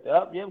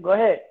director. Go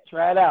ahead,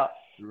 try it out.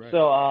 Right.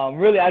 So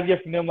really, I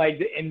get from them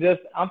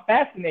I'm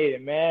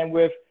fascinated, man,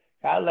 with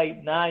kind of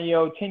like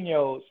 9-year-old,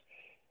 10-year-olds,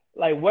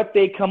 like what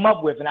they come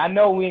up with. And I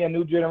know we in a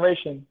new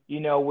generation,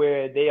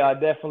 where they are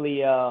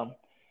definitely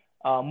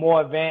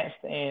more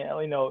advanced and,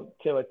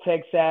 to a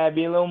tech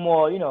savvy, a little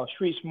more,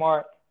 street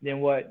smart than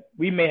what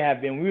we may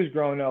have been when we was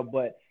growing up.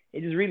 But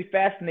it just really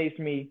fascinates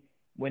me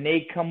when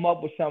they come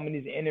up with some of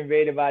these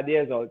innovative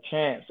ideas or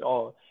chants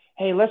or,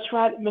 hey, let's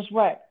try it, Miss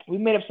White. We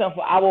made up something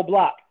for our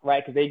block,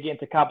 right? Because they get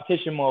into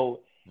competition mode.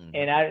 Mm-hmm.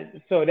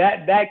 And so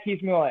that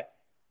keeps me like,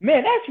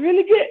 man, that's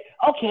really good.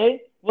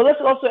 Okay, well,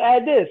 let's also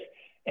add this.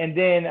 And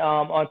then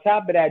on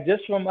top of that,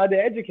 just from other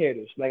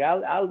educators, like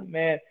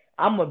man,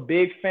 I'm a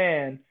big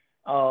fan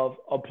of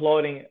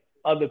applauding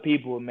other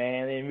people,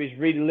 man, and just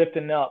really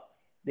lifting up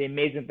the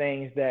amazing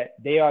things that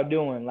they are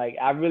doing. Like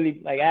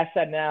I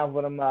sat down with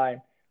one of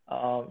my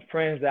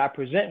friends that I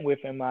present with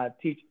in my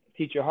Teach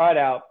Your Heart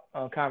Out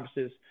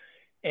conferences,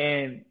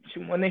 and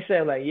when they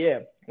say like, yeah,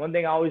 one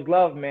thing I always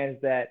love, man,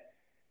 is that,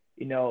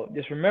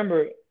 just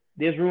remember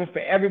there's room for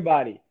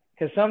everybody.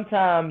 Because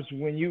sometimes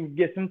when you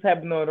get some type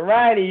of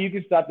notoriety, you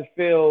can start to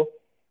feel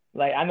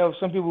like, I know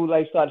some people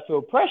like start to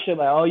feel pressure,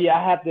 like, oh yeah,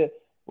 I have to,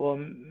 well,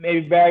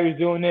 maybe Barry's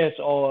doing this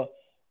or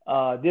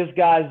this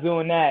guy's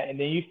doing that, and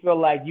then you feel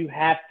like you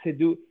have to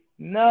do.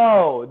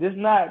 No, this is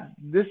not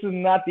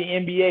the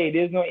NBA.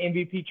 There's no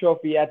MVP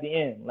trophy at the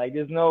end. Like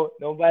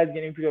nobody's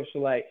getting MVP trophy. So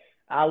like,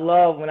 I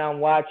love when I'm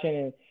watching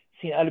and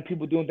seeing other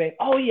people doing things.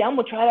 Oh yeah, I'm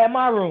gonna try that in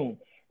my room,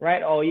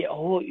 right? Oh yeah,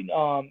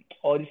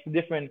 this is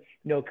different,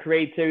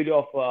 creativity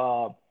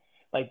of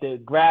like the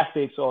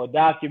graphics or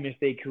documents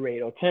they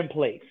create or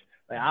templates.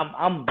 Like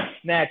I'm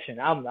snatching.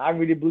 I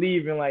really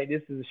believe in like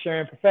this is a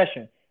sharing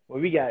profession where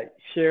we got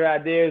share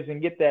ideas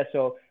and get that.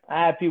 So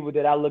I have people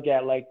that I look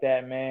at like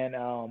that,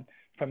 man.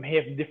 From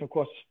here, from different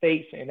across the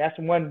states, and that's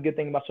one good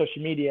thing about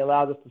social media. It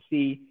allows us to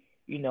see,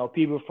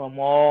 people from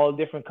all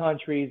different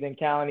countries and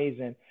counties,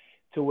 and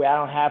to where I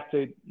don't have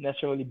to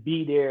necessarily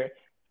be there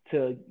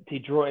to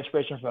draw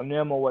inspiration from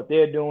them or what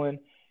they're doing,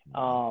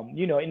 and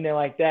then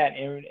like that.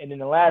 And then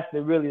the last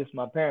thing really is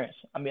my parents.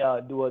 I mean,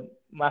 when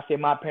I say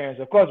my parents,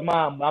 of course,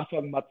 mom. I'm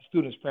talking about the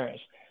students'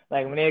 parents.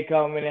 Like when they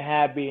come in and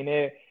happy, and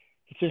they're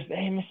just,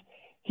 hey,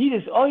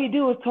 miss, all you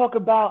do is talk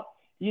about,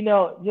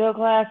 your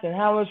class and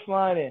how it's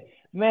fun, and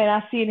man,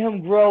 I seen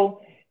him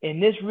grow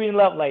in this reading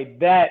level like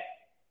that.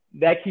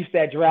 That keeps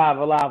that drive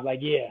alive. Like,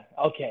 yeah,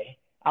 okay,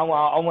 I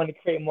want to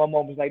create more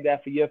moments like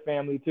that for your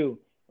family too,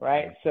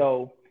 right?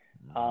 So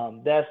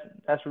that's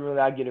where really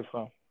I get it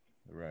from.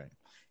 Right.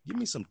 Give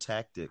me some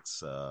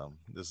tactics.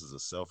 This is a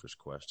selfish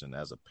question.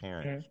 As a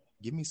parent, mm-hmm.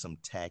 Give me some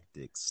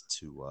tactics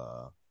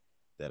to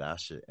that I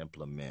should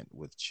implement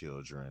with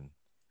children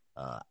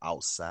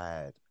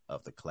outside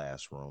of the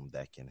classroom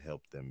that can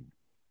help them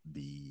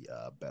be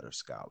better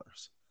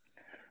scholars.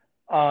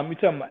 You're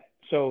talking about,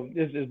 so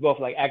this is both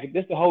like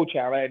this the whole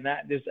child, right?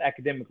 Not just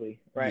academically,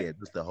 right? Yeah,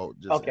 just the whole.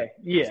 Okay,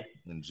 yeah.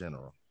 In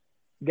general.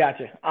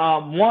 Gotcha.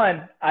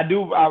 One, I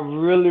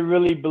really,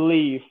 really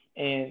believe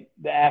in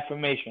the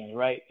affirmations,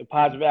 right? The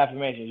positive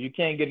affirmations. You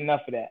can't get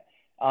enough of that.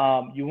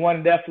 You want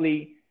to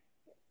definitely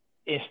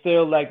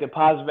instill like the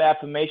positive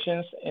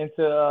affirmations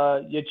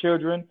into your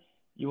children.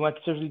 You want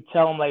to simply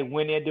tell them like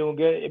when they're doing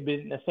good, but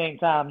at the same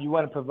time, you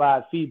want to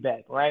provide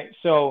feedback, right?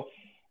 So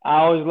I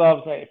always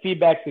love saying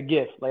feedback's a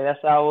gift. Like that's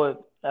how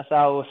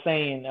I was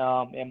saying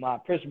in my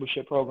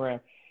principalship program.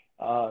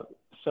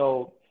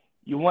 So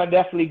you want to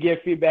definitely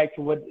give feedback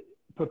to what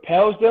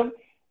propels them,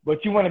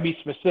 but you want to be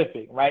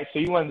specific, right? So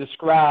you want to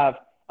describe,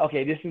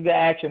 okay, this is the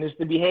action, this is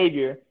the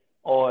behavior,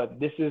 or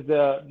this is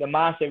the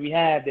mindset we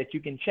have that you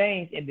can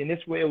change, and then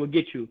this way it will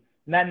get you.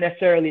 Not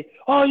necessarily,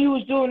 oh, you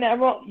was doing that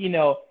wrong.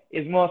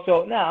 It's more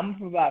so, I'm going to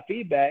provide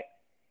feedback,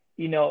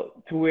 to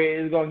where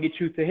it's going to get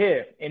you to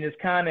here. And it's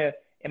kind of,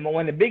 and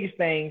one of the biggest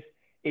things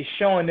is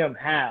showing them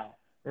how,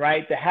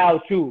 right? The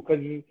how-to,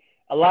 because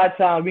a lot of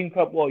times we can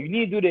come, well, you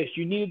need to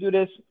do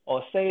this,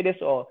 or say this,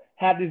 or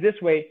have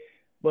this way.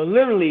 But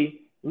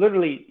literally,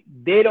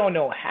 they don't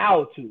know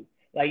how to.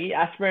 Like,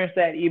 I experienced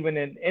that even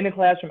in the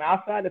classroom,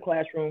 outside the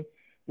classroom,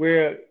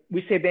 where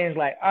we say things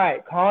like, all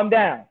right, calm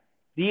down,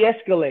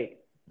 de-escalate.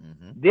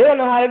 Mm-hmm. They don't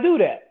know how to do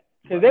that.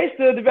 Because they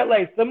still develop,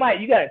 like,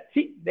 somebody, you got to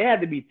teach, they have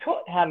to be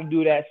taught how to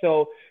do that.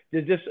 So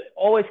there's just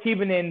always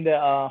keeping in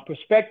the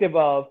perspective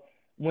of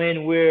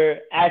when we're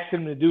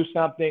asking them to do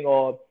something,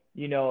 or,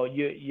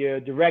 you're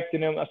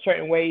directing them a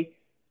certain way,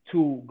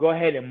 to go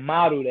ahead and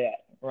model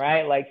that,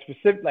 right? Like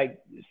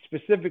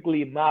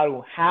specifically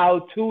model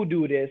how to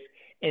do this.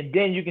 And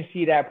then you can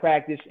see that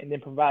practice and then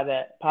provide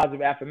that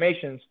positive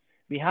affirmations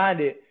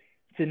behind it.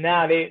 So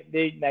now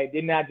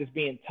they're not just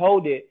being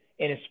told it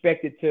and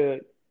expected to,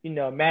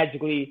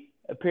 magically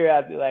appear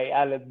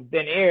out of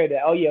thin air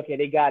that, oh yeah, okay,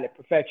 they got it,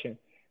 perfection.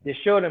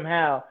 Just show them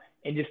how,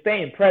 and just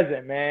staying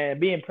present, man,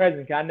 being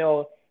present. I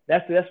know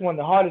that's one of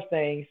the hardest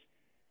things,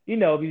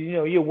 because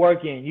you're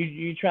working,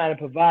 you trying to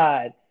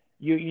provide,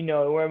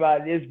 worry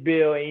about this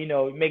bill,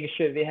 and making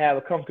sure that they have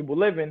a comfortable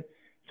living,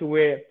 to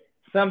where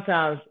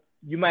sometimes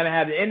you might not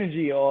have the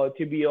energy or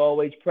to be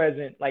always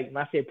present. Like when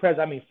I say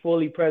present, I mean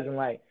fully present.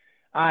 Like,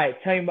 all right,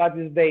 tell me about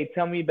this day.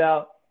 Tell me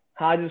about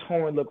how does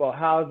homework look, or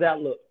how does that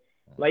look?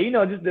 Like,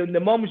 just the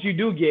moments you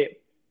do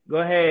get, go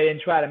ahead and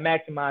try to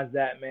maximize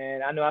that,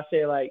 man. I know I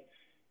say, like,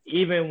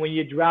 even when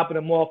you're dropping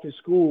them off at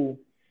school,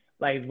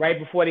 like right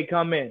before they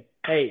come in,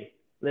 hey,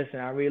 listen,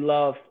 I really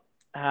love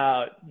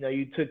how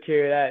you took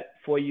care of that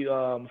for you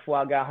before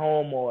I got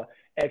home, or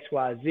X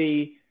Y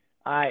Z.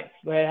 All right,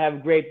 go ahead, have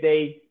a great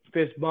day,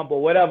 fist bump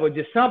or whatever,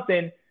 just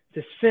something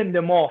to send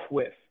them off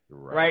with,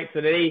 right?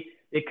 So they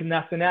can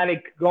now, so now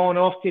they're going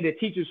off to the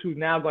teachers who's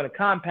now going to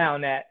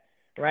compound that,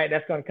 right?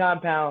 That's going to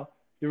compound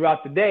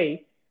throughout the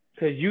day,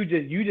 because you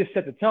just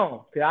set the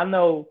tone. Because I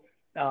know,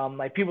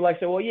 like people like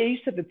say, well, yeah, you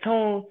set the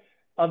tone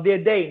of their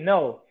day.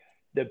 No,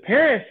 the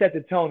parents set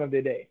the tone of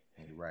their day,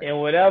 and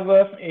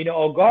whatever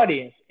or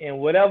guardians, and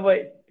whatever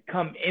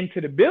come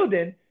into the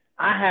building,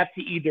 I have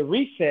to either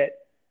reset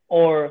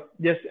or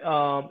just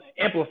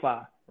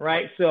amplify,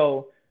 right?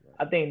 So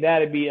I think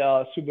that'd be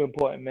super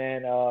important,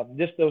 man.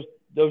 Just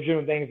those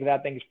general things that I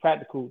think is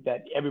practical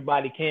that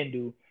everybody can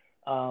do.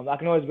 I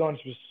can always go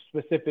into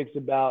specifics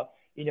about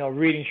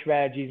reading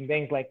strategies and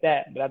things like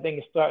that, but I think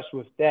it starts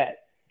with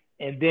that,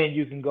 and then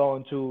you can go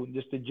into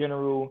just the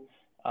general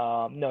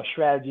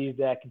strategies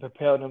that can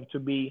propel them to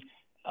be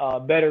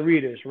better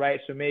readers, right?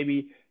 So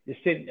maybe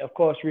just sitting, of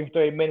course, reading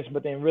 30 minutes,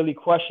 but then really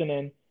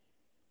questioning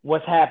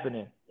what's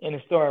happening in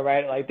the story,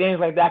 right? Like things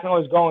like that I can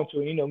always go into,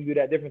 we do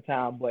that different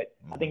time, but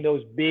I think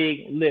those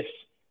big lifts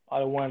are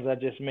the ones I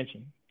just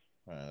mentioned.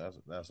 Man,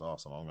 that's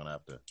awesome. I'm gonna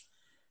have to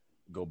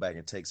go back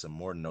and take some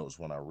more notes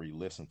when I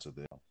re-listen to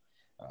them.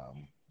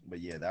 But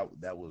yeah,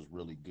 that was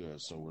really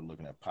good. So we're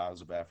looking at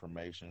positive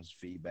affirmations,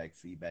 feedback.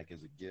 Feedback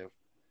is a gift.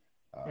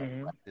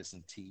 Practice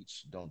and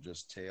teach. Don't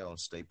just tell, and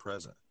stay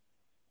present.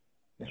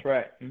 That's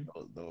right.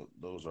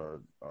 Those are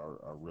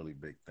really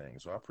big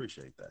things. So I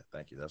appreciate that.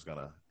 Thank you. That's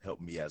gonna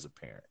help me as a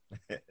parent.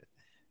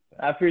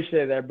 I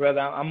appreciate that,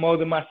 brother. I'm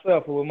older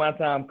myself, but when my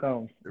time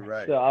comes,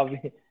 right. So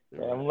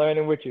I'm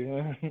learning with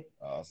you.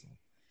 Awesome.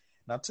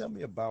 Now tell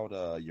me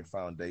about your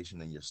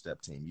foundation and your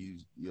STEP team.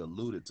 You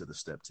alluded to the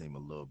STEP team a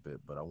little bit,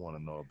 but I want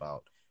to know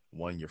about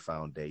one, your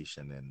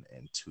foundation,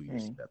 and two, your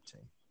STEP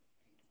team.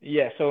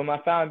 Yeah, so my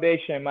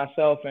foundation,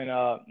 myself and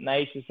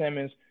Naisha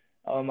Simmons,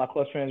 my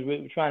close friends,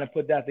 we're trying to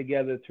put that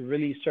together to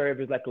really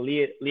serve as like a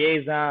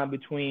liaison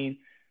between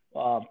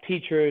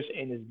teachers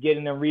and just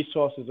getting them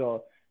resources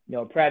or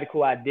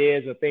practical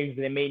ideas or things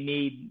that they may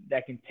need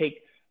that can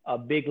take a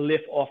big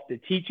lift off the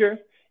teacher,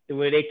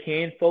 where they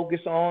can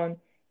focus on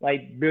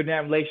like building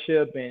that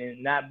relationship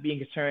and not being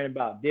concerned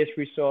about this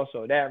resource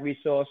or that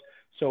resource.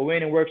 So we're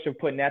in the works of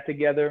putting that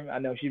together. I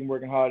know she's been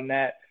working hard on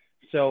that.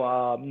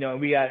 So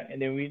we had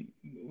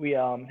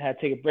to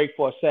take a break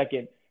for a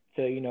second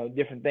to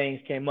different things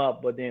came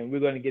up, but then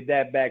we're going to get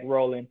that back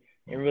rolling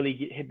and really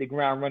hit the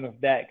ground running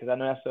with that, because I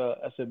know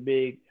that's a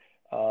big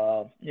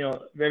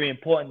very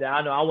important that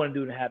I know I want to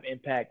do to have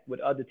impact with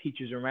other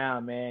teachers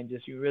around, man.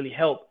 Just really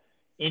help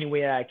any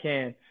way I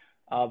can.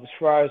 As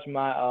far as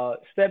my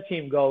STEP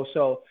team goes,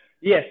 so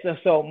yes,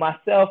 so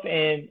myself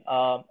and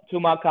two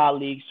of my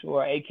colleagues who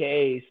are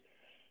AKAs,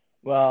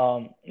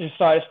 we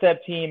started a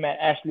STEP team at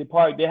Ashley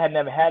Park. They had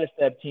never had a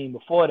STEP team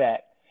before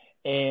that,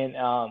 and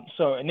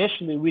so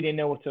initially we didn't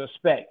know what to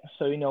expect.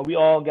 So we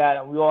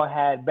all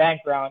had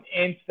background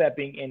in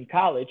stepping in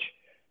college,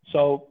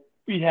 so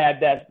we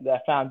had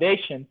that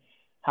foundation.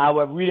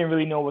 However, we didn't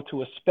really know what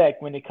to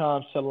expect when it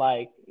comes to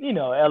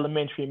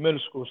elementary, middle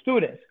school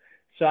students.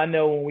 So I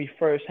know when we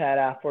first had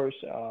our first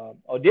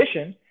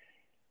audition,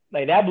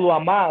 like that blew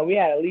our mind. We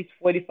had at least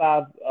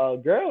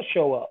 45 girls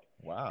show up.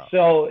 Wow.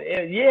 So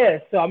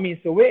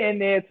so we're in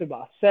there to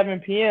about 7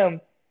 p.m.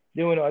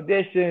 doing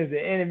auditions and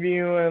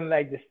interviewing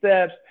like the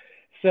steps.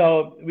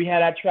 So we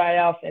had our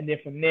tryouts, and then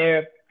from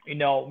there,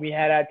 we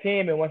had our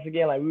team, and once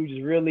again, like we were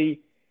just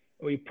really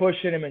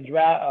pushing them and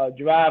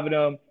driving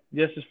them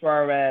just as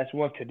far as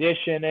one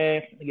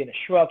conditioning, getting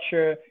a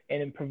structure,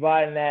 and then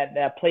providing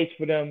that place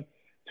for them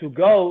to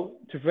go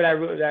to for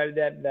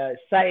that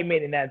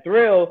excitement and that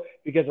thrill,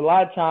 because a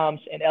lot of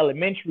times in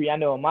elementary, I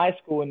know in my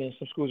school and in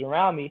some schools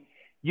around me,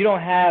 you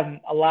don't have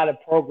a lot of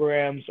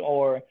programs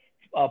or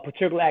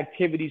particular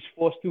activities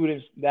for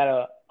students that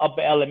are upper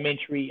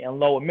elementary and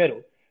lower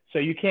middle. So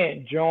you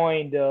can't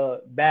join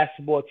the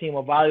basketball team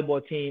or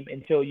volleyball team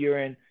until you're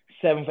in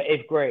 7th or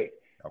 8th grade.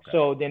 Okay.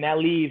 So then that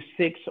leaves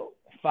 6,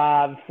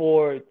 5,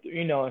 4,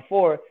 and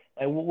 4.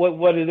 Like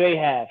what do they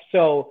have?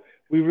 So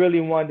we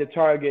really wanted to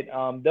target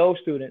those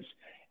students.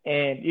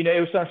 And, it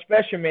was something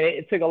special, man.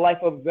 It took a life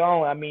of its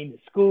own. I mean, the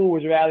school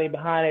was rallying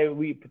behind it.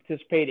 We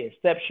participated in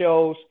step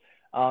shows.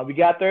 We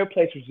got third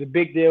place, which was a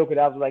big deal because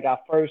that was like our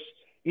first,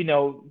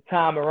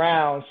 time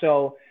around.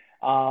 So,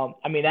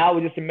 that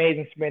was just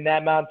amazing to spend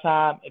that amount of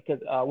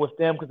time with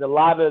them, because a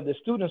lot of the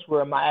students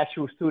were my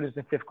actual students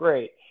in 5th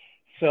grade.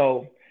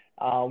 So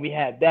we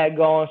had that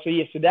going.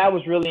 So that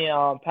was really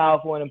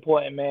powerful and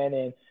important, man.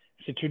 And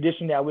it's a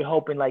tradition that we're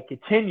hoping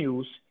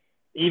continues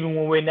even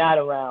when we're not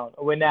around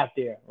or we're not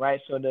there,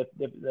 right? So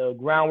the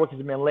groundwork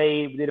has been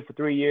laid. We did it for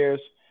 3 years.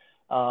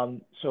 So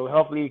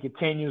hopefully it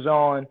continues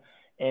on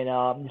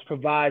and just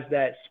provides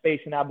that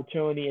space and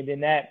opportunity, and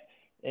then that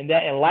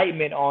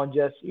enlightenment on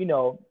just,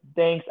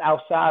 things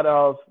outside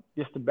of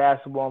just the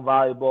basketball and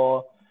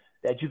volleyball,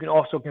 that you can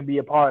also can be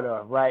a part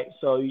of, right?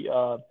 So,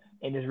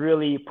 and it's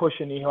really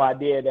pushing the whole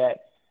idea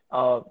that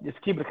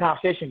just keep the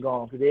conversation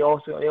going, because they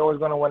always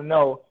going to want to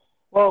know,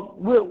 well,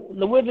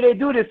 where do they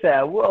do this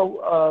at?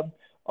 Well,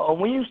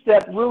 when you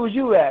stepped, where was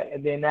you at?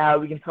 And then now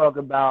we can talk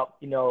about,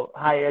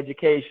 higher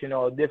education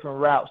or different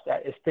routes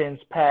that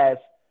extends past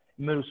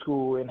middle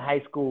school and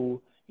high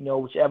school,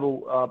 whichever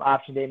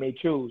option they may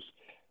choose.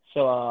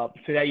 So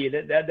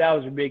that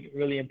was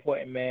really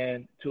important,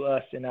 man, to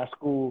us in our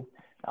school.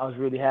 I was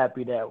really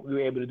happy that we were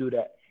able to do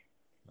that.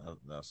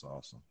 That's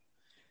awesome.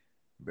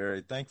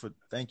 Barry,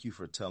 thank you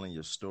for telling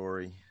your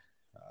story.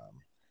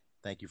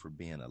 Thank you for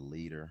being a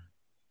leader.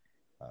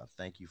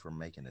 Thank you for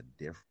making a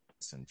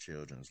difference in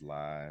children's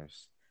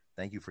lives.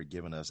 Thank you for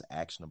giving us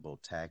actionable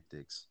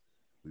tactics.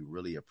 We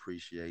really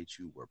appreciate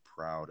you. We're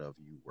proud of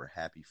you. We're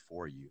happy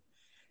for you.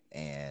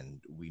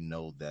 And we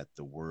know that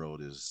the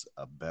world is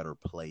a better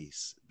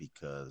place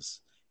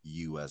because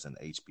you, as an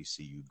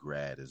HBCU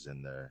grad, is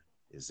in their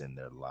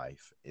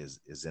life,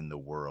 is in the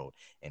world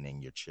and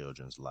in your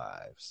children's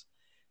lives.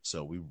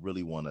 So we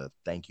really want to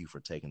thank you for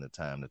taking the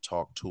time to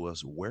talk to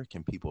us. Where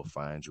can people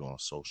find you on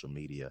social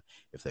media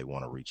if they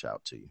want to reach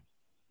out to you?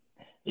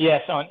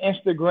 Yes, on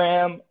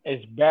Instagram,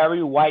 it's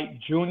Barry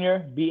White Jr.,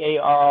 BARRY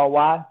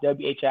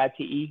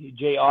WHITE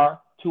JR,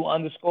 2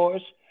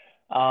 underscores.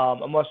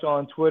 I'm also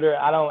on Twitter.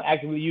 I don't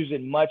actively use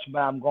it much, but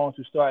I'm going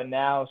to start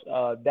now.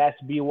 That's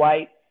B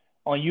White.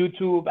 On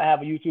YouTube, I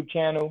have a YouTube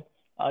channel.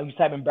 You just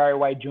type in Barry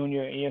White Jr.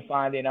 and you'll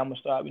find it. And I'm going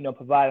to start,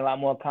 providing a lot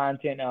more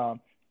content,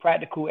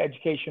 practical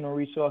educational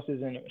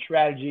resources and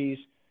strategies.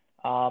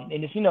 And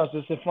it's, it's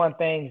just the fun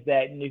things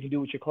that you can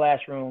do with your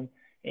classroom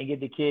and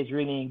get the kids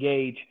really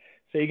engaged.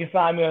 So you can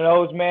find me on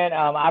those, man.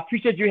 I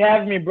appreciate you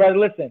having me, brother.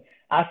 Listen,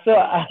 I've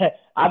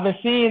been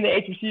seeing the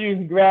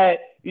HBCU grad,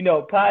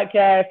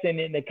 podcasts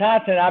and the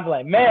content. I've been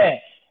like, man,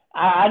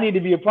 I need to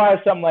be a part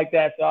of something like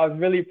that. So I was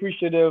really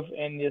appreciative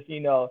and just,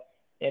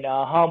 and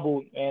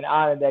humbled and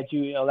honored that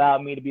you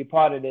allowed me to be a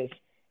part of this.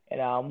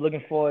 And I'm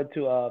looking forward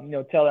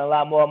to, telling a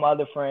lot more of my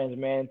other friends,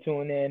 man,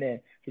 tune in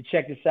and to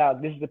check this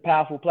out. This is a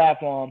powerful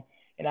platform,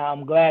 and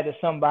I'm glad that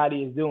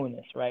somebody is doing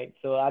this, right?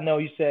 So I know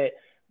you said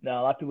a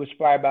lot of people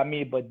inspired by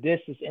me, but this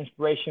is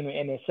inspirational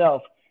in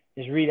itself.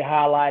 It's really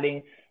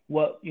highlighting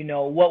what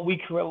we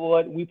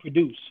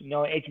produce,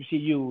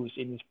 HBCUs,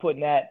 and it's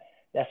putting that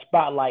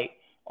spotlight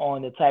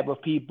on the type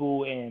of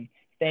people and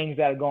things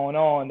that are going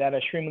on that are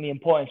extremely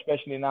important,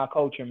 especially in our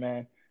culture,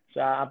 man.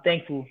 So I'm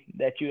thankful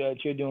that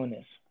you're doing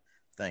this.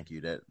 Thank you.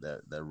 That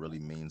really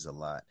means a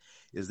lot.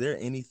 Is there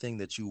anything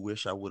that you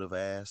wish I would have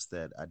asked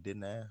that I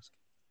didn't ask?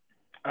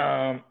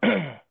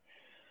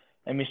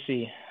 Let me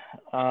see.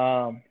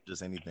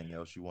 Just anything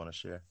else you want to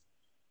share?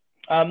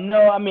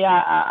 No, I mean,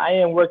 I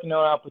am working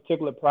on a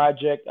particular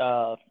project.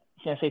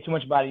 Can't say too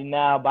much about it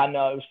now, but I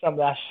know it was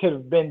something I should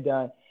have been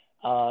done.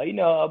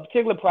 A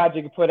particular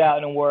project to put out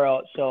in the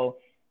world, so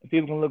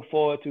people can look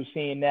forward to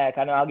seeing that.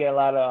 I know I'll get a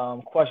lot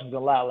of questions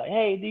like,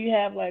 hey, do you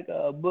have like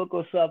a book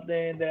or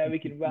something that we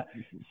can write?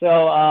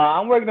 So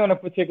I'm working on a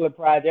particular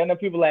project. I know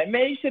people are like,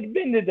 man, you should have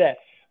been to that.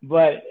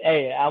 But,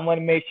 hey, I want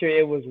to make sure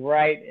it was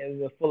right,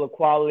 it was full of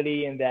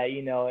quality, and that,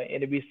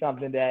 it'll be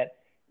something that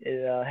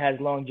has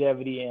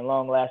longevity and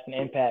long-lasting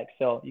impact.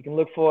 So you can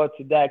look forward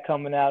to that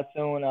coming out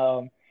soon.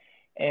 Like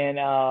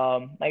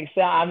I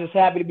said, I'm just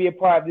happy to be a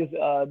part of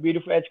this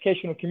beautiful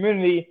educational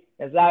community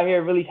that's out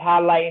here really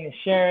highlighting and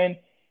sharing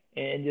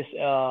and just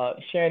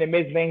sharing the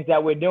amazing things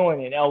that we're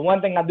doing. And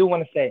one thing I do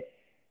want to say,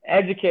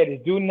 educators,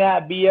 do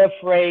not be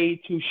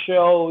afraid to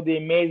show the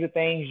amazing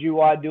things you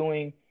are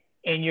doing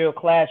in your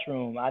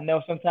classroom. I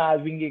know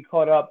sometimes we can get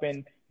caught up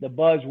in the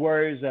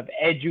buzzwords of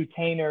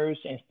edutainers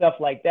and stuff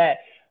like that,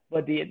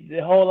 but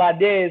the whole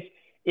idea is,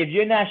 if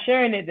you're not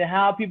sharing it, then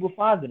how are people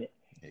finding it?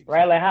 Exactly.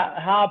 Right? Like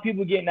how are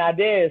people getting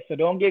ideas? So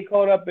don't get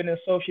caught up in the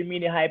social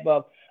media hype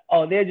of,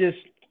 they're just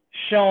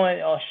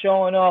showing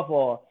off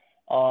or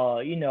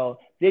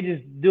they're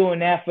just doing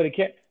that for the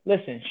kid.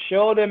 Listen,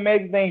 show the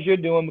amazing things you're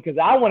doing, because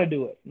I want to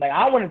do it. Like,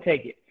 I want to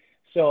take it.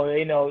 So,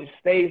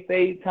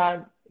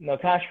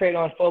 concentrate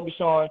on, focus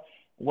on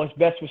what's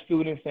best for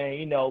students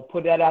and,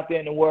 put that out there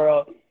in the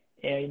world.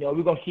 And,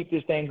 we're going to keep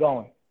this thing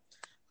going.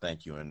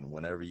 Thank you. And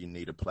whenever you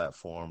need a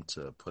platform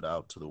to put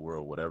out to the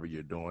world, whatever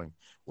you're doing,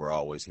 we're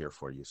always here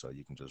for you. So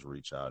you can just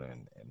reach out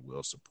and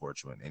we'll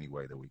support you in any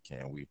way that we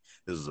can.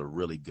 This is a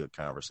really good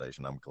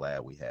conversation. I'm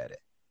glad we had it.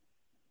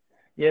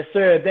 Yes,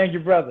 sir. Thank you,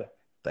 brother.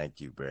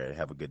 Thank you, Barry.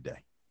 Have a good day.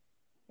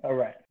 All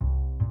right.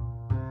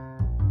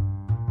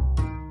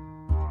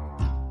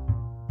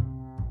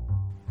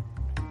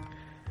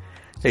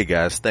 Hey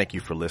guys, thank you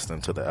for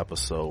listening to the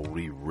episode.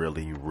 We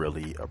really,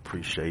 really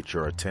appreciate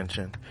your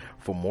attention.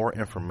 For more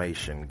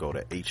information, go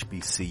to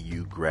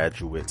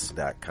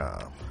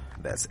hbcugraduates.com.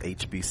 That's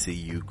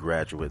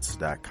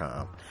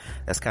hbcugraduates.com.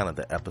 That's kind of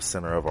the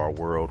epicenter of our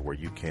world, where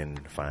you can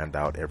find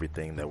out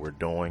everything that we're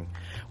doing.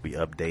 We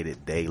update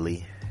it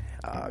daily.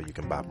 You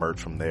can buy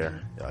merch from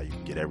there. You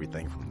can get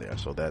everything from there.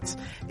 So that's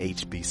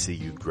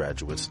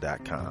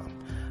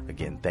hbcugraduates.com.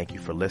 Again, thank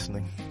you for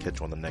listening. Catch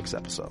you on the next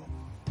episode.